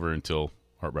think it's over until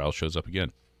Art Briles shows up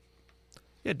again.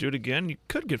 Yeah, do it again. You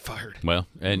could get fired. Well,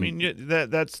 and I mean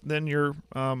that's then you're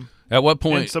at what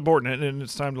point insubordinate, and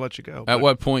it's time to let you go. At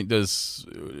what point is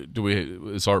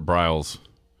Art Briles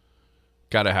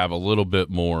got to have a little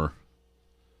bit more?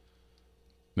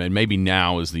 And maybe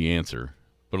now is the answer,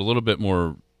 but a little bit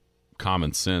more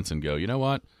common sense and go, you know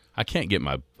what? I can't get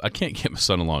my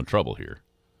son-in-law in trouble here.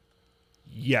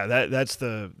 Yeah, that's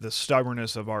the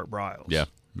stubbornness of Art Briles. Yeah,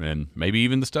 and maybe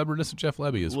even the stubbornness of Jeff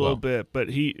Lebby as well. A little bit, but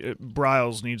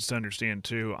Briles needs to understand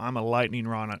too. I'm a lightning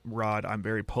rod. I'm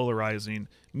very polarizing.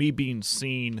 Me being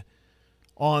seen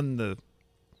on the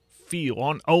field,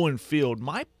 on Owen Field,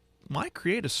 might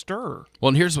create a stir. Well,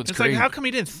 and here's what's crazy. Like, how come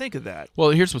he didn't think of that?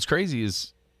 Well, here's what's crazy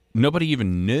is nobody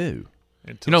even knew.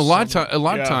 A lot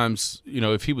of times,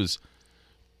 if he was,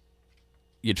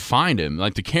 you'd find him,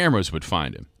 like the cameras would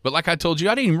find him. But like I told you,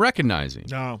 I didn't even recognize him.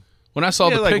 No. When I saw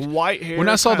the like white hair, when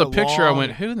I saw the picture, long. I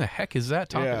went, "Who in the heck is that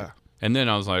talking?" Yeah. And then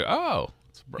I was like, "Oh,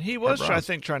 he was, I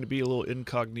think, trying to be a little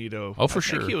incognito." Oh, for I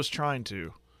sure, think he was trying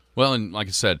to. Well, and like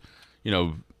I said,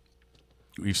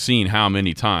 we've seen how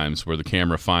many times where the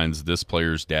camera finds this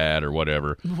player's dad or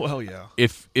whatever. Well, yeah.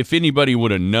 If anybody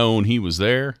would have known he was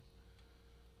there,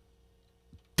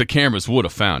 the cameras would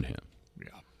have found him.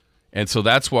 Yeah. And so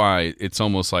that's why it's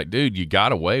almost like, dude, you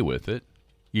got away with it.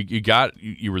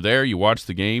 You were there, you watched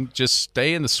the game. Just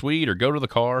stay in the suite or go to the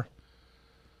car.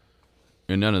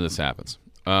 And none of this happens.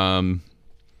 We're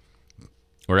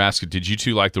We're asking, did you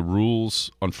two like the rules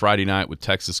on Friday night with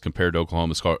Texas compared to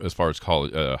Oklahoma as far as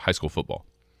college, high school football?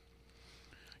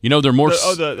 They're more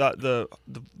the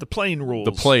playing rules.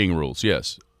 The playing rules,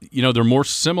 yes. They're more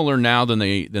similar now than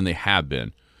they have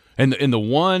been. And the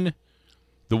one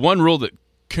rule that,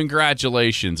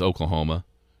 congratulations, Oklahoma,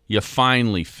 you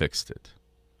finally fixed it,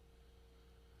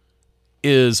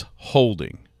 is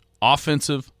holding,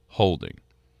 offensive holding.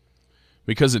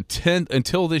 Because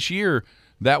until this year,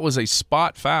 that was a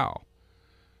spot foul.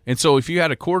 And so if you had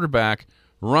a quarterback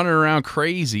running around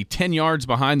crazy 10 yards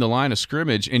behind the line of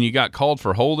scrimmage and you got called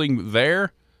for holding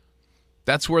there,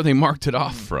 that's where they marked it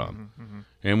off from. Mm-hmm.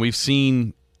 And we've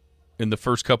seen in the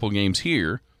first couple games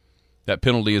here that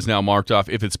penalty is now marked off.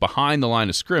 If it's behind the line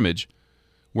of scrimmage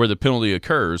where the penalty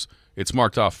occurs, it's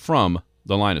marked off from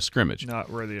the line of scrimmage. Not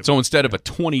where the So instead of a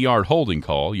 20-yard holding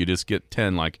call, you just get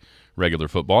 10 like regular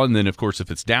football. And then, of course,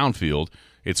 if it's downfield,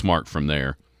 it's marked from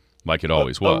there like it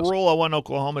always was. A rule I want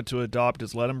Oklahoma to adopt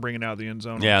is let them bring it out of the end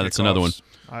zone. Yeah, that's another one.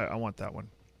 I want that one.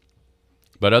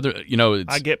 But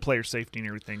I get player safety and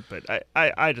everything, but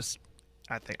I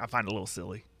find it a little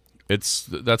silly.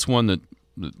 That's one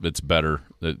that's better.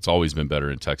 It's always been better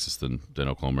in Texas than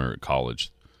Oklahoma or at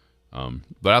college.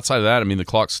 But outside of that, the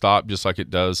clock stopped just like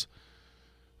it does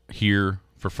here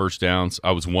for first downs.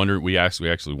 I was wondering. We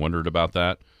actually wondered about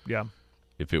that. Yeah.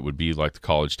 If it would be like the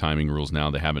college timing rules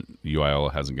now,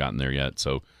 UIL hasn't gotten there yet.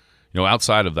 So,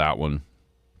 outside of that one,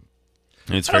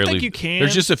 it's fairly. I don't think you can.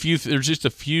 There's just a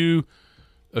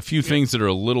few things that are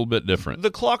a little bit different.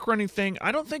 The clock running thing,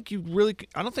 I don't think you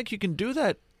can do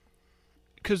that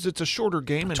because it's a shorter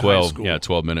game in high school. Yeah,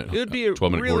 12-minute. It would be a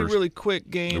really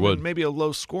quick game and maybe a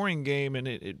low-scoring game, and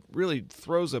it really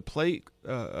throws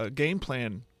a game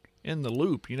plan in the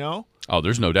loop, Oh,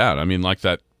 there's no doubt. Like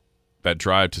that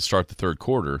drive to start the third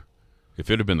quarter,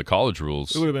 if it had been the college rules,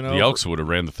 the Elks would have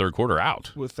ran the third quarter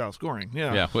out without scoring.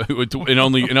 Yeah, yeah, and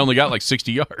only got like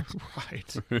 60 yards.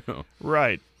 Right,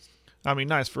 right.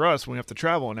 Nice for us when we have to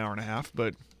travel an hour and a half,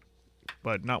 but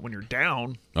not when you're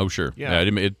down. Oh, sure. Yeah.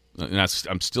 And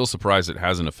I'm still surprised it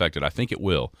hasn't affected. I think it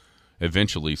will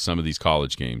eventually. Some of these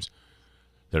college games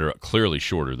that are clearly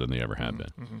shorter than they ever have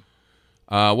been.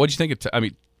 Mm-hmm. What do you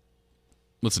think?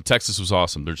 Listen, Texas was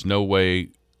awesome. There's no way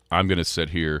I'm going to sit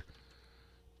here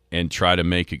and try to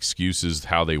make excuses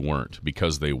how they weren't,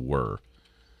 because they were.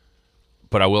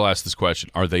 But I will ask this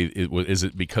question: is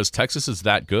it because Texas is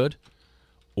that good,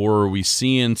 or are we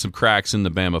seeing some cracks in the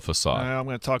Bama facade? I'm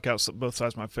going to talk out both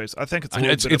sides of my face. I think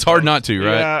it's hard not to,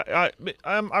 right? Yeah,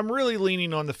 I'm really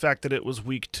leaning on the fact that it was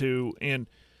week 2, and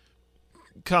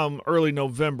come early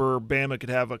November, Bama could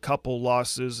have a couple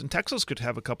losses, and Texas could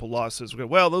have a couple losses.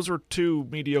 Well, those were two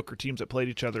mediocre teams that played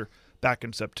each other back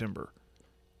in September.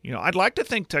 I'd like to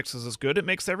think Texas is good. It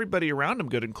makes everybody around them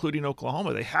good, including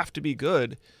Oklahoma. They have to be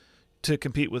good to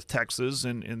compete with Texas,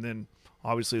 and then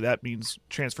obviously that means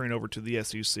transferring over to the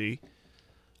SEC.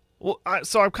 Well,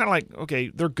 so I'm kind of like,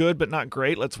 okay, they're good but not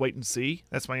great. Let's wait and see.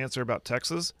 That's my answer about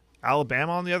Texas.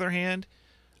 Alabama, on the other hand,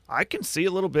 I can see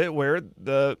a little bit where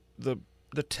the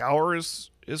tower is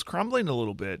crumbling a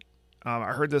little bit.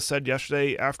 I heard this said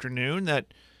yesterday afternoon that,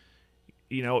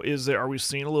 are we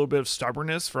seeing a little bit of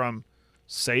stubbornness from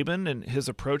Saban and his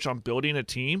approach on building a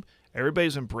team?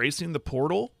 Everybody's embracing the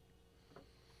portal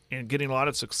and getting a lot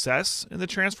of success in the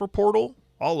transfer portal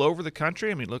all over the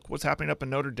country. Look what's happening up in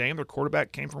Notre Dame. Their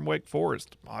quarterback came from Wake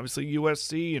Forest. Obviously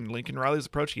USC and Lincoln Riley's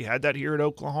approach, he had that here at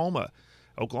Oklahoma.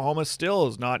 Oklahoma still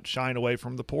is not shying away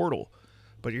from the portal.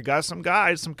 But you got some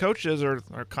coaches are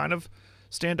kind of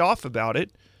standoff about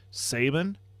it.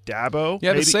 Saban, Dabo.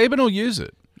 Yeah, but Saban will use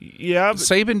it. Yeah.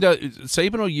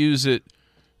 Saban will use it.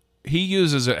 He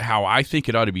uses it how I think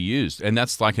it ought to be used, and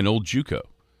that's like an old JUCO.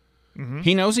 Mm-hmm.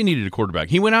 He knows he needed a quarterback.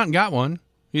 He went out and got one.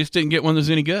 He just didn't get one that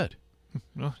was any good.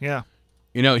 Well, yeah.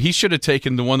 He should have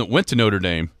taken the one that went to Notre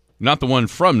Dame, not the one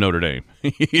from Notre Dame.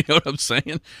 You know what I'm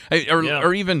saying?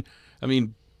 Or even,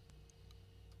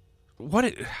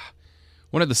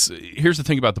 here's the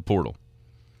thing about the portal.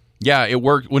 Yeah, it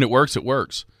worked. When it works, it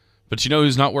works. But who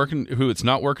it's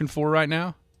not working for right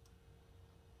now?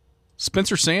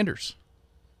 Spencer Sanders.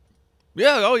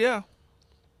 Yeah, oh yeah.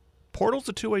 Portal's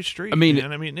a two-way street.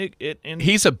 Man.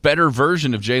 He's a better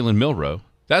version of Jalen Milroe.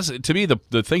 That's, to me,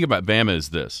 the thing about Bama is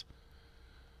this: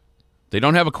 they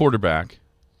don't have a quarterback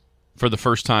for the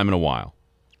first time in a while,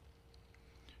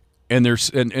 and their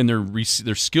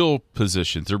skill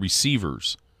positions, their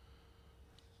receivers,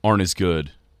 aren't as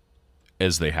good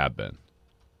as they have been,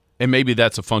 and maybe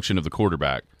that's a function of the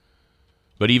quarterback.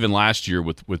 But even last year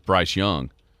with Bryce Young,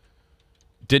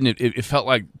 it felt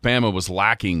like Bama was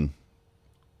lacking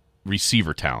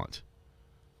receiver talent.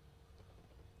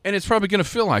 And it's probably going to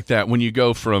feel like that when you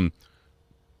go from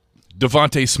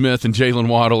Devontae Smith and Jalen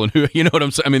Waddle and who, you know what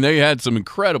I'm saying? I mean, they had some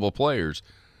incredible players,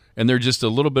 and they're just a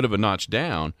little bit of a notch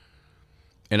down.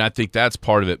 And I think that's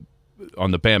part of it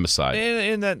on the Bama side.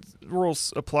 And that rule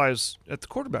applies at the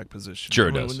quarterback position. Sure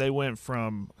it does. When they went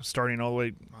from starting all the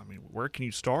way, I mean, where can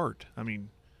you start? I mean,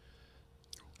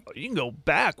 you can go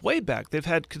back, way back. They've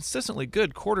had consistently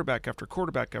good quarterback after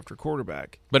quarterback after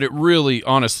quarterback. But it really,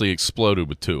 honestly, exploded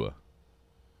with Tua.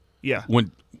 Yeah.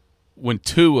 When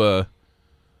Tua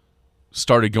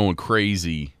started going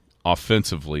crazy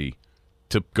offensively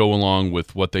to go along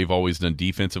with what they've always done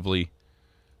defensively,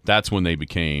 that's when they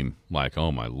became like,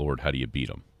 oh, my Lord, how do you beat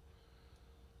them?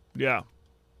 Yeah.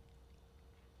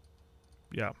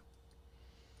 Yeah.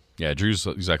 Yeah, Drew's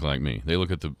exactly like me. They look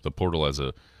at the portal as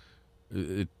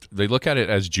they look at it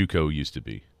as JUCO used to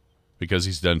be because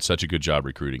he's done such a good job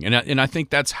recruiting. And I think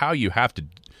that's how you have to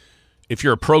 – if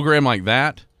you're a program like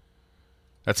that,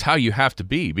 that's how you have to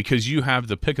be because you have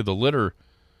the pick of the litter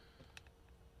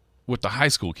with the high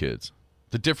school kids.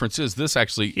 The difference is this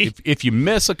actually, if you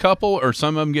miss a couple or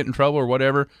some of them get in trouble or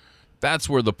whatever, that's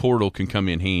where the portal can come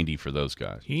in handy for those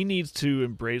guys. He needs to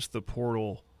embrace the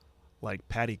portal like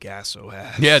Patty Gasso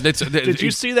has. Yeah, did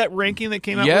you see that ranking that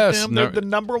came out with them? They're the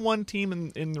number one team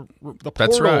in the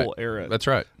portal era. That's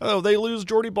right. Oh, they lose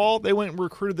Jordy Ball. They went and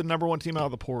recruited the number one team out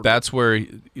of the portal. That's where,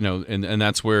 and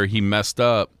that's where he messed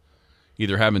up,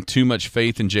 either having too much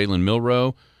faith in Jalen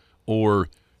Milroe or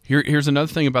 – Here's another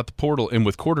thing about the portal, and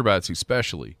with quarterbacks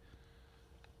especially.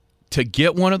 To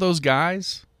get one of those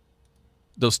guys,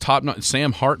 those top-notch,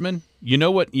 Sam Hartman, you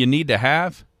know what you need to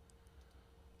have?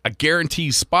 A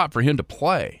guaranteed spot for him to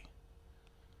play.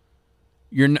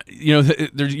 You're not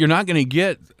going to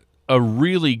get a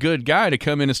really good guy to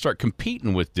come in and start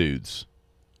competing with dudes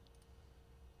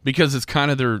because it's kind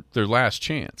of their last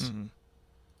chance. Mm-hmm.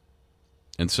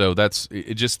 And so that's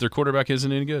it. Just their quarterback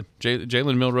isn't any good.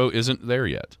 Jalen Milroe isn't there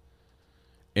yet,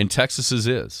 and Texas's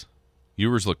is.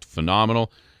 Ewers looked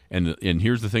phenomenal, and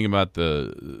here's the thing about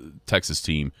the Texas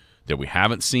team that we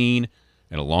haven't seen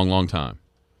in a long, long time.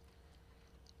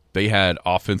 They had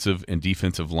offensive and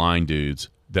defensive line dudes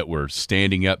that were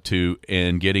standing up to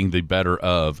and getting the better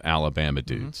of Alabama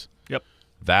dudes. Mm-hmm. Yep,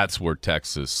 that's where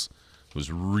Texas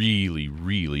was really,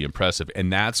 really impressive,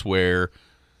 and that's where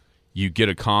you get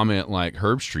a comment like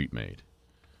Herbstreit made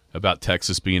about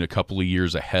Texas being a couple of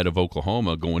years ahead of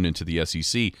Oklahoma going into the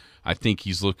SEC. I think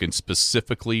he's looking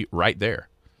specifically right there.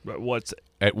 But what's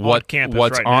on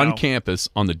campus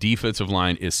on the defensive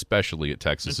line, especially at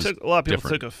Texas. A lot of people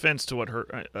took offense to what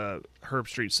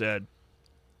Herbstreit said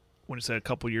when he said a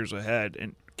couple years ahead.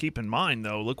 And keep in mind,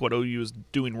 though, look what OU is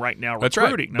doing right now recruiting. That's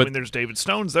right. I mean, there's David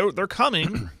Stones. They're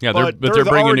coming. Yeah, but they're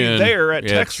bringing already in there at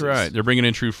Texas. That's right. They're bringing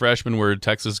in true freshmen where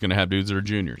Texas is going to have dudes that are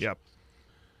juniors. Yep.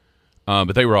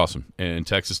 But they were awesome, and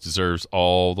Texas deserves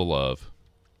all the love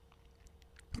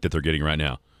that they're getting right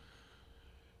now.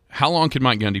 How long can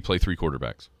Mike Gundy play three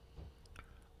quarterbacks?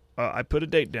 I put a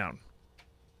date down.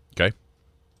 Okay.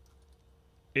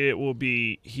 It will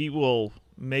be he will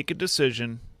make a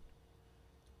decision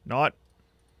not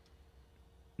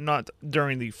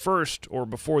during the first or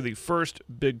before the first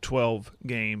Big 12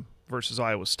 game versus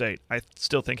Iowa State. I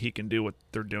still think he can do what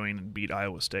they're doing and beat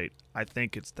Iowa State. I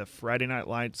think it's the Friday Night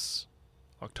Lights,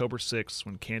 October 6th,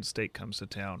 when Kansas State comes to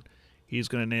town. He's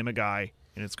going to name a guy,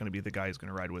 and it's going to be the guy he's going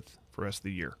to ride with for the rest of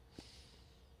the year.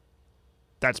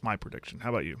 That's my prediction. How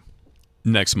about you?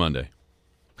 Next Monday.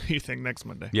 You think next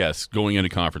Monday? Yes, going into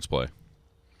conference play.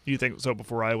 You think so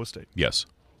before Iowa State? Yes.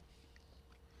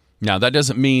 Now, that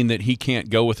doesn't mean that he can't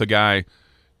go with a guy,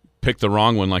 pick the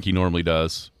wrong one like he normally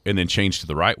does, and then change to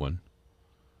the right one.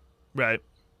 Right.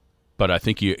 But I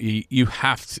think you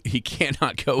have to, he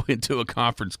cannot go into a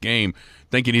conference game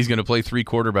thinking he's going to play three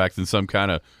quarterbacks in some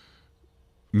kind of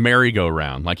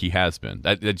merry-go-round like he has been.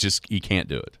 That just he can't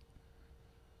do it.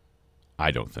 I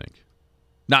don't think.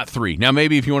 Not three. Now,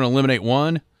 maybe if you want to eliminate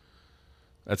one,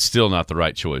 that's still not the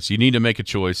right choice. You need to make a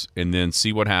choice and then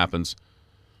see what happens.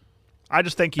 I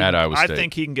just think I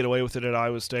think he can get away with it at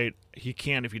Iowa State. He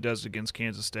can if he does it against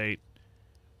Kansas State.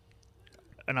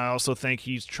 And I also think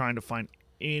he's trying to find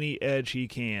any edge he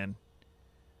can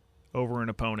over an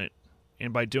opponent.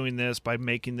 And by doing this, by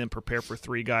making them prepare for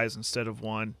three guys instead of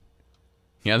one.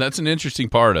 Yeah, that's an interesting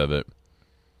part of it.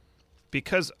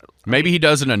 Because maybe he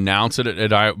doesn't announce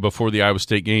it before the Iowa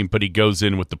State game, but he goes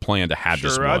in with the plan to have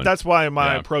this one. That's why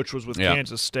my approach was with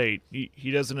Kansas State.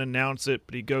 He doesn't announce it,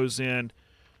 but he goes in,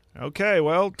 okay,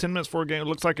 well, 10 minutes before a game, it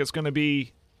looks like it's going to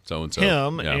be so-and-so.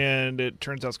 Him, and it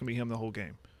turns out it's going to be him the whole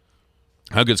game.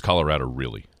 How good's Colorado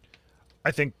really?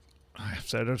 I think, I'm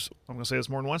going to say this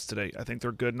more than once today, I think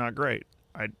they're good, not great.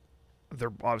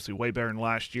 They're obviously way better than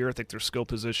last year. I think their skill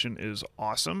position is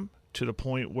awesome to the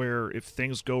point where if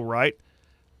things go right,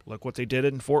 look what they did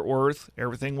in Fort Worth.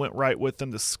 Everything went right with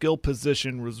them. The skill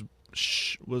position was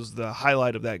the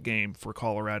highlight of that game for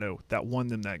Colorado that won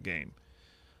them that game.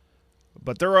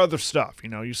 But there are other stuff.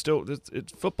 You still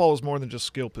football is more than just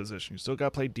skill position. You still got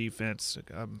to play defense,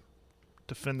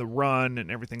 defend the run,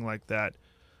 and everything like that.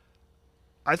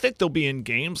 I think they'll be in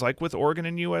games like with Oregon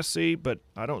and USC, but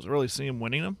I don't really see them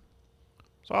winning them.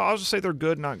 So I'll just say they're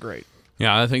good, not great.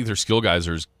 Yeah, I think their skill guys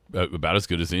are about as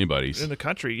good as anybody's in the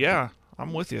country. Yeah,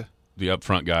 I'm with you. The up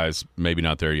front guys, maybe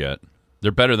not there yet.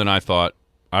 They're better than I thought.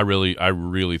 I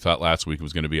really thought last week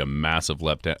was going to be a massive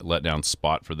letdown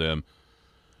spot for them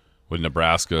with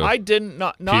Nebraska. I didn't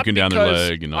not puking down their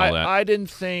leg and all that. I didn't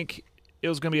think it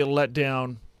was going to be a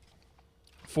letdown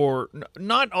for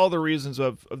not all the reasons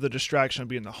of the distraction of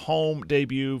being the home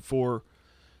debut for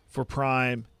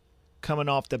Prime, coming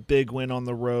off the big win on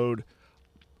the road.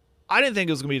 I didn't think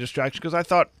it was going to be a distraction because I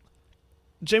thought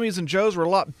Jimmy's and Joe's were a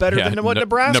lot better than what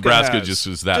Nebraska has. Just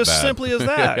was that just bad. Simply as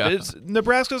that.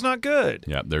 Nebraska's not good.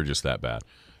 Yeah, they're just that bad.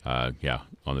 On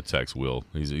the text, Will.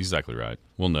 He's exactly right.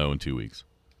 We'll know in 2 weeks.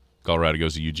 Colorado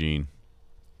goes to Eugene.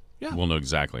 Yeah. We'll know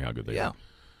exactly how good they are.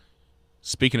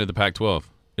 Speaking of the Pac-12,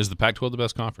 is the Pac-12 the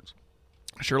best conference?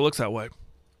 Sure looks that way.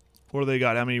 What do they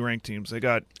got? How many ranked teams? They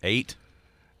got 8.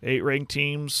 8 ranked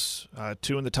teams,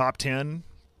 2 in the top 10,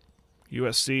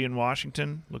 USC and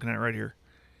Washington. Looking at it right here.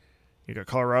 You got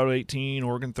Colorado 18,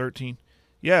 Oregon 13.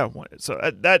 Yeah, so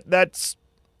that's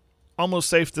almost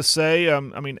safe to say. I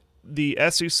mean, the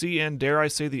SEC and, dare I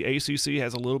say, the ACC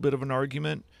has a little bit of an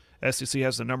argument. SEC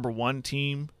has the number 1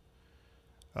 team,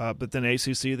 but then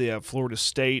ACC, they have Florida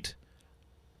State,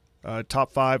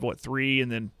 top 5, 3,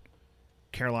 and then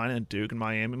Carolina and Duke and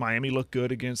Miami. Miami looked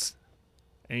good against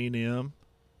A&M.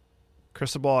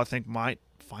 Cristobal, I think, might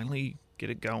finally get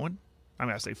it going. I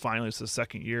mean, I say finally, it's the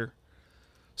second year.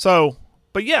 So,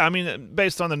 but yeah, I mean,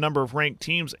 based on the number of ranked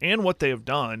teams and what they have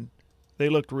done, they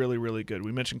looked really, really good.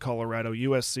 We mentioned Colorado,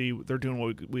 USC, they're doing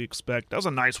what we expect. That was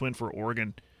a nice win for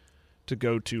Oregon to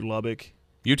go to Lubbock.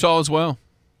 Utah as well.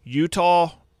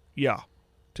 Utah, yeah,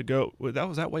 to go. That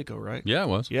was at Waco, right? Yeah, it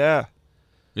was. Yeah.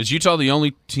 Is Utah the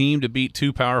only team to beat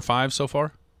 2 Power 5 so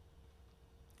far?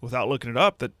 Without looking it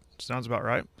up, that sounds about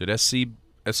right. Did SC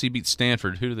beat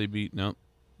Stanford? Who do they beat? No.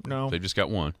 They just got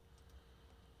 1.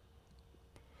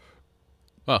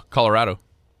 Oh, Colorado.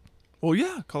 Well,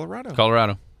 yeah,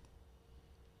 Colorado.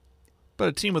 But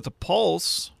a team with a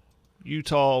pulse,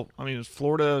 Utah, I mean,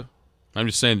 Florida. I'm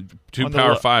just saying 2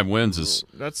 Power 5 wins is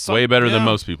way better than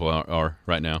most people are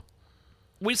right now.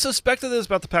 We suspected this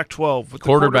about the Pac-12. With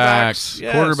quarterbacks, the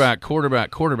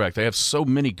quarterbacks. quarterback. They have so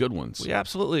many good ones. We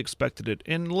absolutely expected it.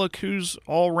 And look who's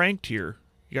all ranked here.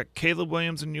 You got Caleb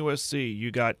Williams in USC. You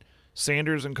got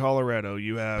Sanders in Colorado.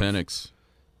 You have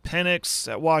Penix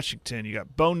at Washington. You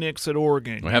got Bo Nix at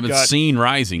Oregon. We haven't seen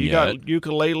Rising yet. You got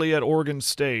Ukulele at Oregon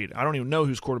State. I don't even know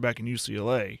who's quarterback in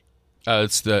UCLA.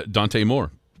 It's the Dante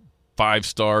Moore,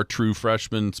 5-star true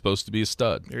freshman, supposed to be a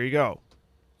stud. There you go.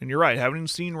 And you're right. Haven't even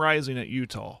seen Rising at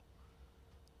Utah.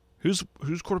 Who's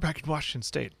quarterback in Washington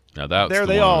State? Now that's there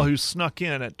they all who snuck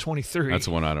in at 23. That's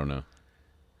the one I don't know.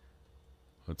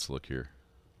 Let's look here.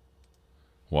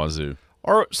 Wazoo.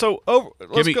 Let's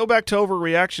go back to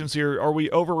overreactions here. Are we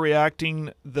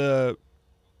overreacting the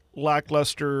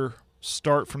lackluster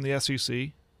start from the SEC?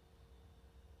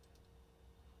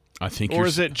 I think. Or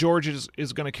is it George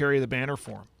is going to carry the banner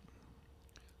for him?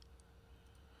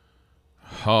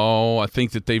 Oh, I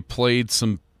think that they've played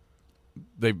some.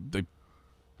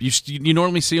 You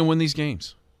normally see them win these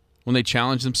games when they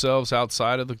challenge themselves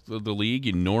outside of the league.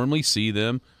 You normally see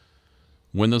them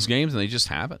win those games, and they just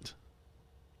haven't.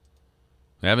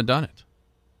 They haven't done it.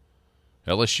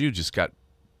 LSU just got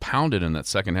pounded in that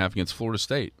second half against Florida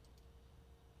State.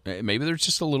 Maybe there's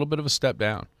just a little bit of a step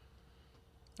down.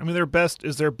 I mean, their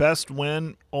best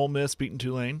win Ole Miss beating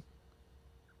Tulane?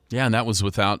 Yeah, and that was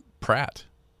without Pratt.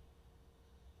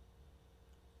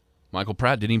 Michael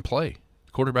Pratt didn't even play,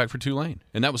 quarterback for Tulane,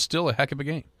 and that was still a heck of a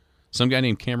game. Some guy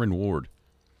named Cameron Ward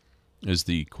is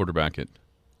the quarterback at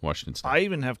Washington State. I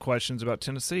even have questions about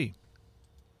Tennessee.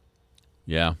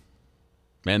 Yeah.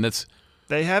 Man,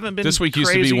 they haven't been this week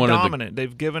crazy used to be one dominant.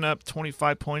 They've given up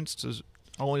 25 points to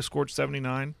only scored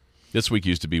 79. This week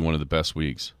used to be one of the best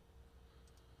weeks.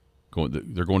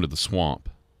 They're going to the Swamp.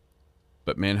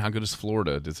 But, man, how good is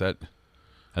Florida?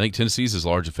 I think Tennessee's as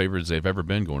large a favorite as they've ever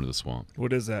been going to the Swamp.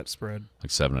 What is that spread?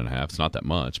 Like 7.5. It's not that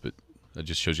much, but that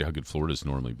just shows you how good Florida's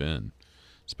normally been,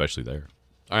 especially there.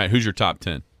 All right, who's your top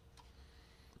 10?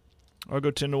 I'll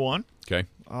go 10-1. Okay.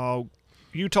 I'll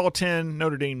Utah 10,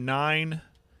 Notre Dame 9,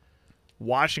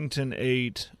 Washington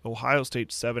 8, Ohio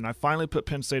State 7. I finally put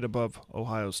Penn State above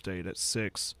Ohio State at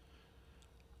 6.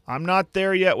 I'm not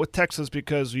there yet with Texas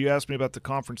because you asked me about the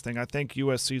conference thing. I think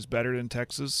USC is better than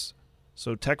Texas.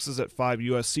 So Texas at 5,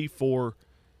 USC 4,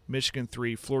 Michigan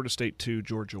 3, Florida State 2,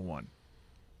 Georgia 1.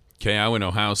 Okay, I went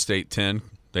Ohio State 10.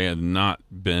 They have not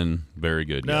been very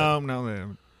good yet. No, they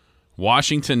haven't.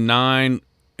 Washington 9,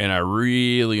 and I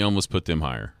really almost put them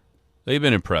higher. They've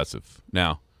been impressive.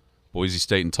 Now, Boise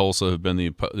State and Tulsa have been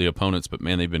the opponents, but,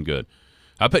 man, they've been good.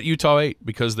 I put Utah 8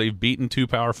 because they've beaten 2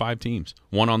 Power 5 teams,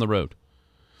 one on the road.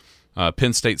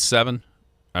 Penn State 7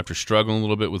 after struggling a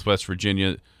little bit with West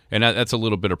Virginia, and that's a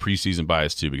little bit of preseason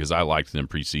bias too because I liked them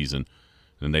preseason,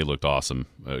 and they looked awesome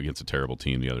against a terrible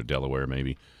team the other, Delaware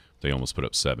maybe. They almost put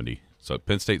up 70. So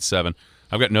Penn State 7.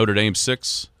 I've got Notre Dame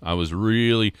 6.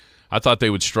 I thought they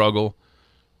would struggle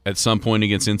at some point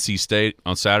against NC State.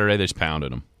 On Saturday, they just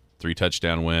pounded them.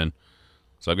 3-touchdown win.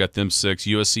 So I've got them 6.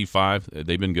 USC 5.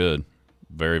 They've been good.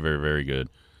 Very, very, very good.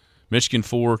 Michigan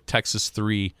 4. Texas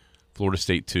 3. Florida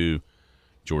State 2.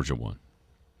 Georgia 1.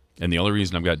 And the only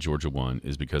reason I've got Georgia 1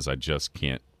 is because I just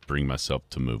can't bring myself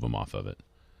to move them off of it.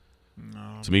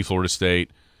 No. To me, Florida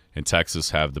State and Texas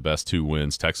have the best 2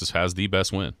 wins. Texas has the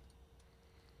best win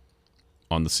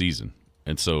on the season.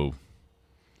 And so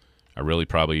I really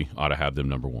probably ought to have them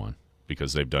number 1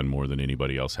 because they've done more than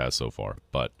anybody else has so far.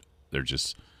 But they're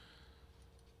just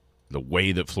the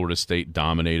way that Florida State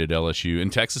dominated LSU,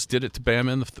 and Texas did it to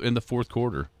Bama in the fourth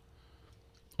quarter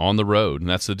on the road, and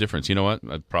that's the difference. You know what?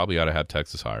 I probably ought to have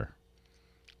Texas higher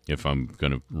if I'm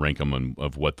going to rank them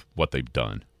of what they've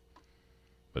done.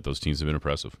 But those teams have been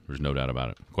impressive. There's no doubt about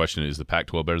it. The question is the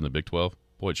Pac-12 better than the Big 12?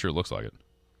 Boy, it sure looks like it.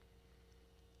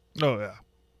 Oh, yeah.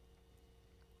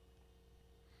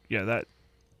 Yeah,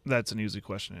 that's an easy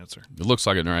question to answer. It looks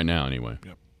like it right now anyway.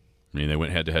 Yep. I mean, they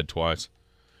went head-to-head twice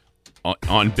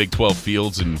on Big 12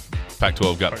 fields, and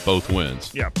Pac-12 got both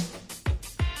wins. Yeah.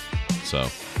 So.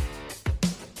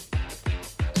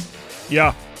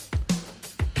 Yeah.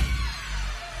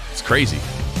 It's crazy.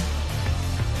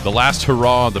 The last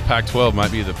hurrah of the Pac-12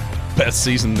 might be the best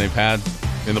season they've had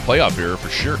in the playoff era for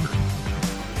sure.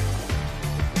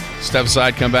 Step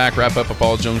aside, come back, wrap up a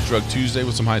Paul Jones Drug Tuesday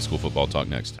with some high school football talk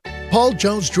next. Paul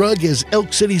Jones Drug is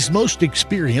Elk City's most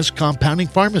experienced compounding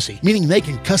pharmacy, meaning they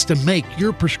can custom make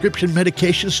your prescription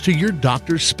medications to your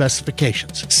doctor's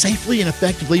specifications, safely and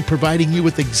effectively providing you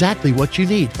with exactly what you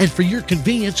need. And for your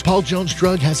convenience, Paul Jones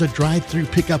Drug has a drive-through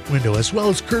pickup window as well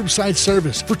as curbside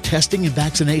service for testing and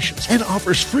vaccinations and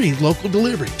offers free local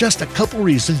delivery. Just a couple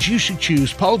reasons you should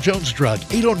choose Paul Jones Drug,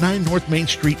 809 North Main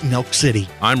Street in Elk City.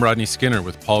 I'm Rodney Skinner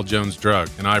with Paul Jones Drug,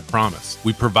 and I promise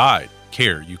we provide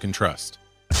care you can trust.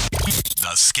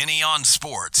 The Skinny on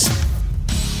Sports.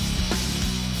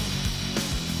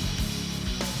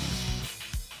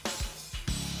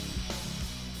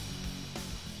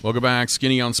 Welcome back.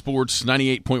 Skinny on Sports,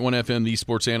 98.1 FM, the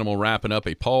Sports Animal, wrapping up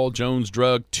a Paul Jones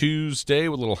Drug Tuesday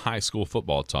with a little high school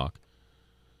football talk.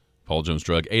 Paul Jones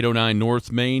Drug, 809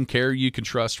 North Main. Care you can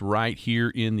trust right here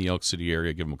in the Elk City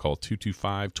area. Give them a call,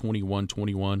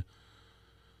 225-2121.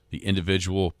 The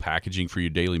individual packaging for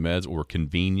your daily meds or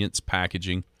convenience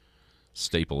packaging.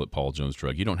 Staple at Paul Jones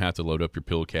Drug. You don't have to load up your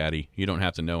pill caddy. You don't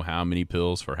have to know how many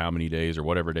pills for how many days or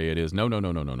whatever day it is. No.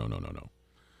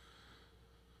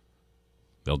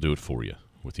 They'll do it for you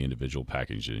with the individual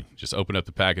packaging. Just open up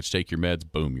the package, take your meds,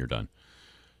 boom, you're done.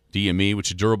 DME,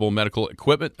 which is durable medical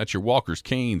equipment. That's your walkers,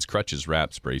 canes, crutches,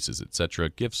 wraps, braces, etc.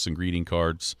 Gifts and greeting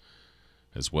cards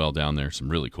as well down there. Some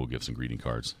really cool gifts and greeting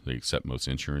cards. They accept most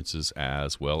insurances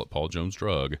as well at Paul Jones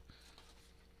Drug.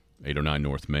 809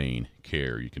 North Main.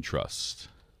 Care you can trust.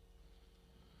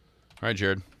 All right,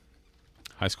 Jared.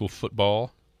 High school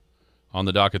football on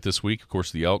the docket this week. Of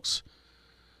course, the Elks.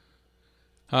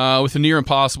 With a near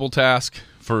impossible task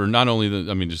for not only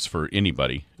just for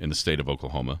anybody in the state of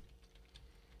Oklahoma.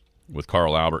 With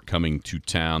Carl Albert coming to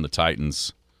town, the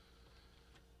Titans,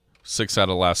 6 out of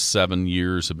the last 7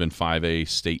 years have been 5A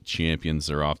state champions.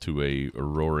 They're off to a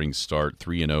roaring start,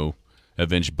 3-0.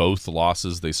 Avenged both the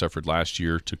losses they suffered last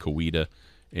year to Coweta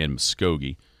and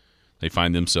Muskogee. They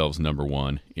find themselves number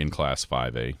 1 in Class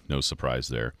 5A. No surprise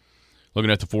there.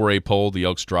 Looking at the 4A poll, the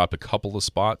Elks dropped a couple of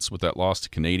spots with that loss to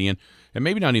Canadian, and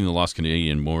maybe not even the loss to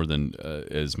Canadian more than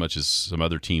as much as some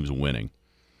other teams winning.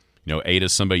 You know,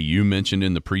 Ada's somebody you mentioned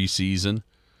in the preseason,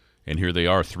 and here they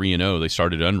are 3-0. They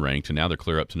started unranked, and now they're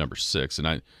clear up to number 6. And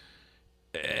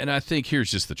I think here's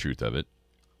just the truth of it.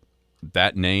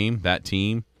 That name, that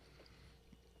team,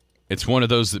 it's one of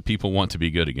those that people want to be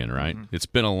good again, right? Mm-hmm. It's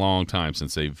been a long time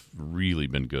since they've really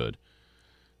been good.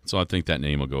 So I think that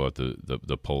name will go up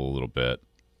the poll a little bit.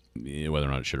 Whether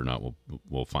or not it should or not,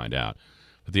 we'll find out.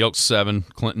 But the Elks 7,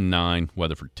 Clinton 9,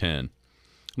 Weatherford 10. I'm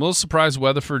a little surprised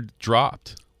Weatherford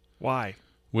dropped. Why?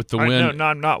 With the win. No,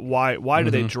 I'm not. Why? Why do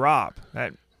they drop?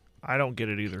 I don't get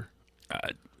it either.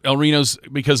 El Reno's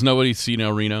because nobody's seen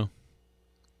El Reno.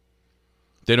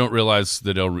 They don't realize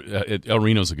that El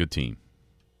Reno's a good team.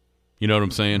 You know what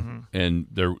I'm saying? And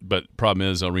but problem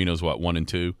is El Reno's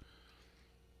 1-2.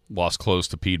 Lost close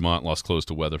to Piedmont, lost close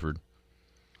to Weatherford.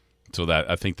 So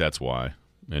I think that's why.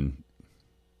 And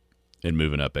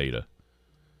moving up Ada.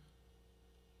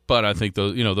 But I think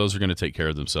those are going to take care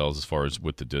of themselves as far as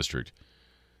with the district.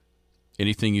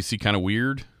 Anything you see kind of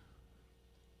weird?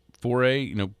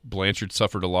 4A, Blanchard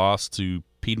suffered a loss to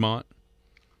Piedmont.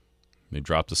 They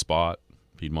dropped a spot.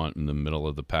 Piedmont in the middle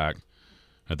of the pack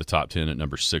at the top 10 at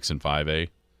number 6 in 5A.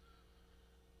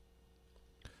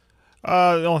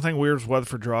 The only thing weird is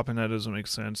Weatherford dropping. That doesn't make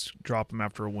sense. Drop them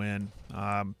after a win.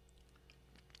 I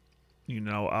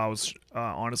was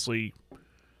honestly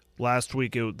last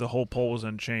week the whole poll was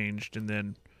unchanged, and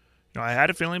then I had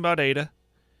a feeling about Ada.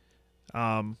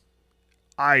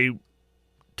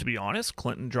 To be honest,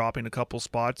 Clinton dropping a couple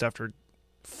spots after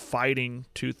fighting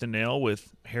tooth and nail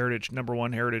with number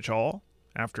 1 Heritage Hall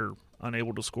after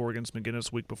unable to score against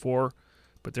McGinnis week before,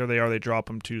 but there they are. They drop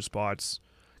them 2 spots.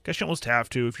 Guess you almost have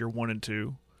to if you're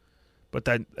 1-2, but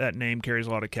that name carries a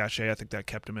lot of cachet. I think that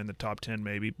kept them in the top 10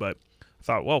 maybe, but I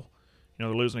thought, well, they're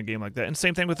losing a game like that. And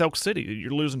same thing with Elk City. You're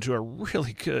losing to a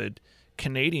really good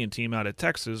Canadian team out of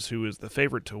Texas who is the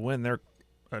favorite to win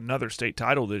another state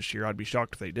title this year. I'd be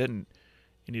shocked if they didn't,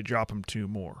 and you drop them 2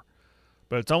 more.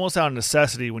 But it's almost out of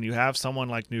necessity when you have someone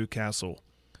like Newcastle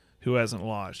who hasn't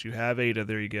lost. You have Ada,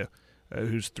 there you go,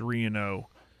 who's 3-0.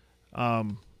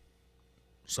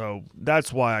 So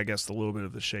that's why I guess a little bit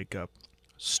of the shakeup.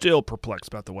 Still perplexed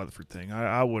about the Weatherford thing.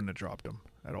 I wouldn't have dropped them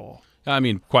at all. I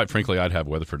mean, quite frankly, I'd have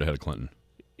Weatherford ahead of Clinton.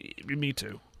 Me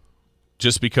too.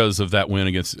 Just because of that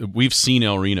win we've seen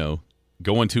El Reno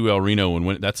go into El Reno and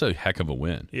win. That's a heck of a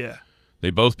win. Yeah.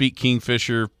 They both beat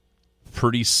Kingfisher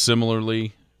pretty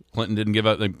similarly. Clinton didn't give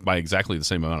up by exactly the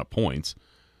same amount of points.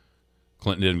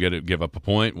 Clinton didn't give up a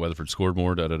point. Weatherford scored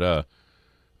more. They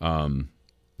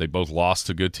both lost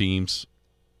to good teams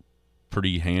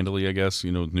pretty handily, I guess.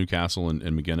 Newcastle and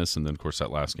McGinnis, and then of course that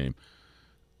last game.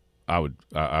 I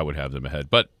would have them ahead,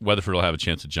 but Weatherford will have a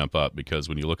chance to jump up because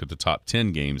when you look at the top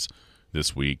 10 games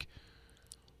this week,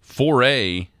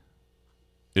 4A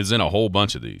is in a whole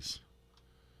bunch of these.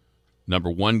 Number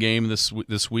 1 game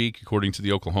this week, according to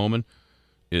the Oklahoman,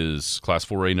 is Class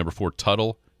 4A number 4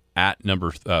 Tuttle at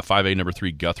number 5A number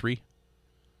 3 Guthrie.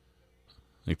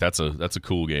 I think that's a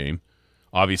cool game.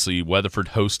 Obviously, Weatherford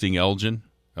hosting Elgin.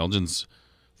 Elgin's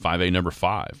 5A number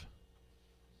 5.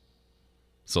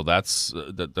 So that's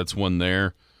one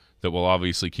there that we'll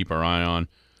obviously keep our eye on.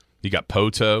 You got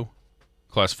Poto,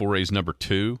 Class 4A's number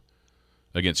 2,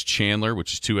 against Chandler,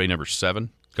 which is 2A number 7.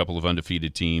 A couple of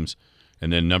undefeated teams,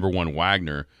 and then number 1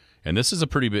 Wagner. And this is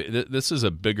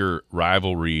a bigger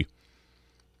rivalry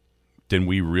than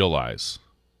we realize.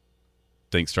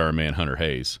 Thanks to our man Hunter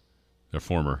Hayes, a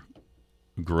former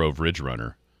Grove Ridge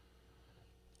runner,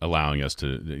 allowing us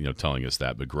to telling us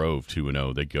that. But Grove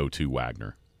 2-0, they go to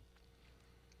Wagner.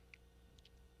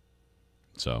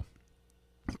 So,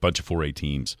 a bunch of 4A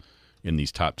teams in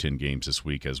these top 10 games this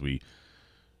week as we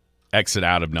exit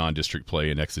out of non-district play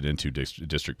and exit into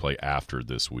district play after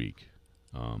this week.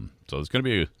 So it's going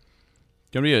to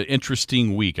be an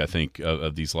interesting week, I think,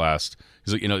 of these last.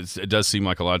 Because it does seem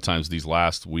like a lot of times these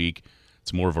last week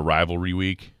it's more of a rivalry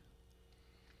week.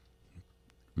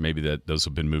 Maybe those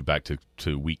have been moved back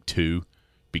to week 2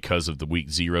 because of the week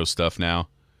 0 stuff now.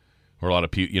 Or a lot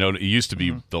of people, it used to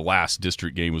be the last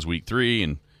district game was week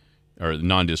 3 or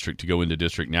non-district to go into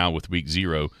district. Now with week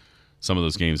 0, some of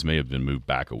those games may have been moved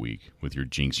back a week with your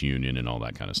Jinx Union and all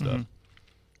that kind of stuff.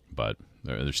 But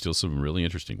there's still some really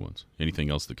interesting ones.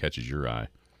 Anything else that catches your eye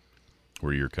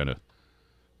where you're kind of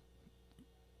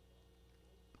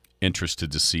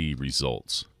interested to see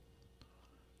results?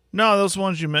 No, those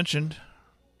ones you mentioned.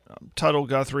 Tuttle,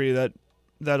 Guthrie,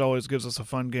 that always gives us a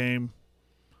fun game.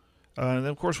 And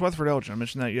then, of course, Weatherford Elgin. I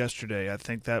mentioned that yesterday. I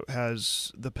think that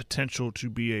has the potential to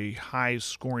be a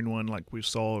high-scoring one like we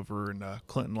saw over in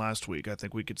Clinton last week. I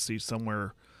think we could see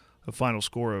somewhere a final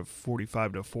score of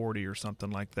 45-40 or something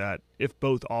like that if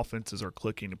both offenses are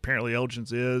clicking. Apparently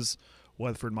Elgin's is.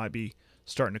 Weatherford might be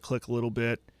starting to click a little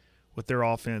bit with their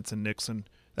offense and Nixon.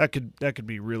 That could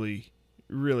be really,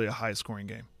 really a high-scoring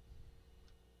game.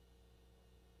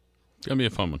 It's going to be a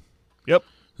fun one. Yep.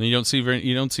 And you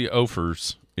don't see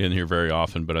offers in here very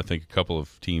often, but I think a couple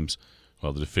of teams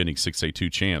Well, the defending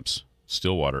 6A2 champs,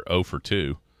 Stillwater,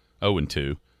 0-2,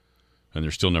 and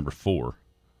they're still number 4.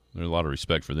 There's a lot of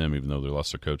respect for them, even though they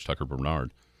lost their coach, Tucker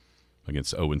Bernard,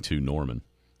 against 0-2 Norman.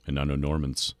 And I know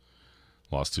Norman's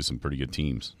lost to some pretty good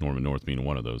teams, Norman North being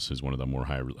one of those, is one of the more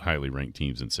highly ranked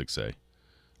teams in 6A,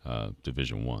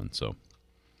 Division I. So,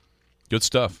 good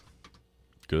stuff.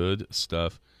 Good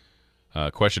stuff.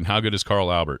 Question, how good is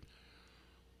Carl Albert?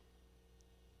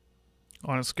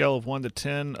 On a scale of 1 to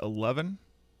 10, 11?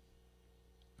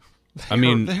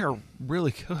 They're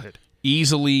really good.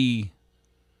 Easily,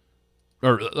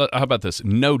 or how about this?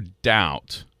 No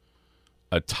doubt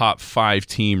a top 5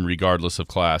 team regardless of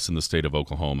class in the state of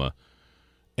Oklahoma.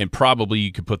 And probably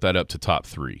you could put that up to top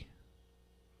 3.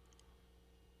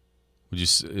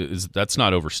 That's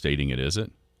not overstating it, is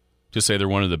it? Just say they're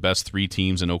one of the best 3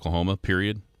 teams in Oklahoma,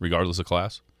 period, regardless of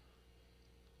class.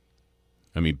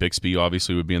 I mean, Bixby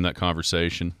obviously would be in that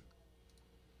conversation.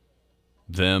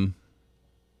 Them,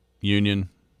 Union.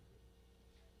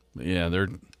 Yeah, they're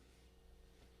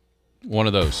one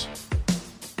of those.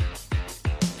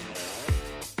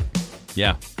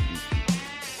 Yeah.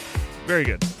 Very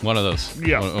good. One of those.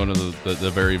 Yeah. One of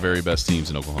the very, very best teams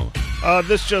in Oklahoma.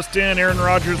 This just in, Aaron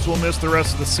Rodgers will miss the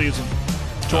rest of the season.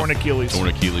 Torn Achilles.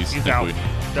 He's out.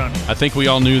 Done. I think we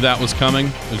all knew that was coming.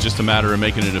 It was just a matter of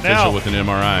making it official with an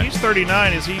MRI. He's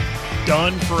 39. Is he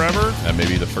done forever? That may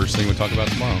be the first thing we talk about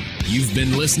tomorrow. You've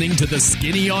been listening to the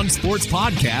Skinny on Sports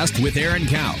podcast with Aaron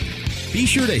Cow. Be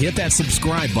sure to hit that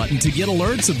subscribe button to get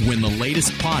alerts of when the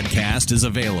latest podcast is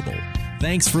available.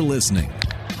 Thanks for listening.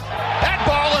 That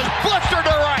ball is blistered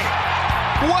to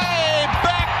right. Way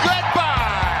back. Goodbye.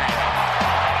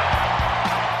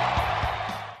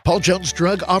 Paul Jones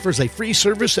Drug offers a free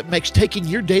service that makes taking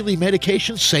your daily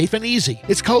medications safe and easy.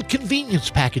 It's called convenience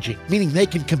packaging, meaning they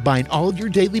can combine all of your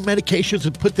daily medications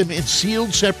and put them in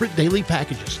sealed, separate daily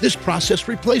packages. This process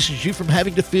replaces you from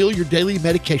having to fill your daily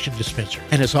medication dispenser.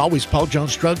 And as always, Paul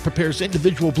Jones Drug prepares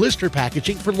individual blister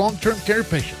packaging for long-term care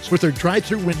patients. With their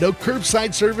drive-through window,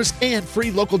 curbside service, and free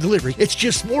local delivery, it's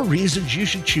just more reasons you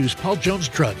should choose Paul Jones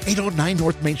Drug, 809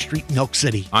 North Main Street in Elk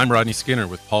City. I'm Rodney Skinner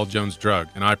with Paul Jones Drug,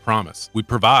 and I promise we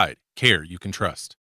provide care you can trust.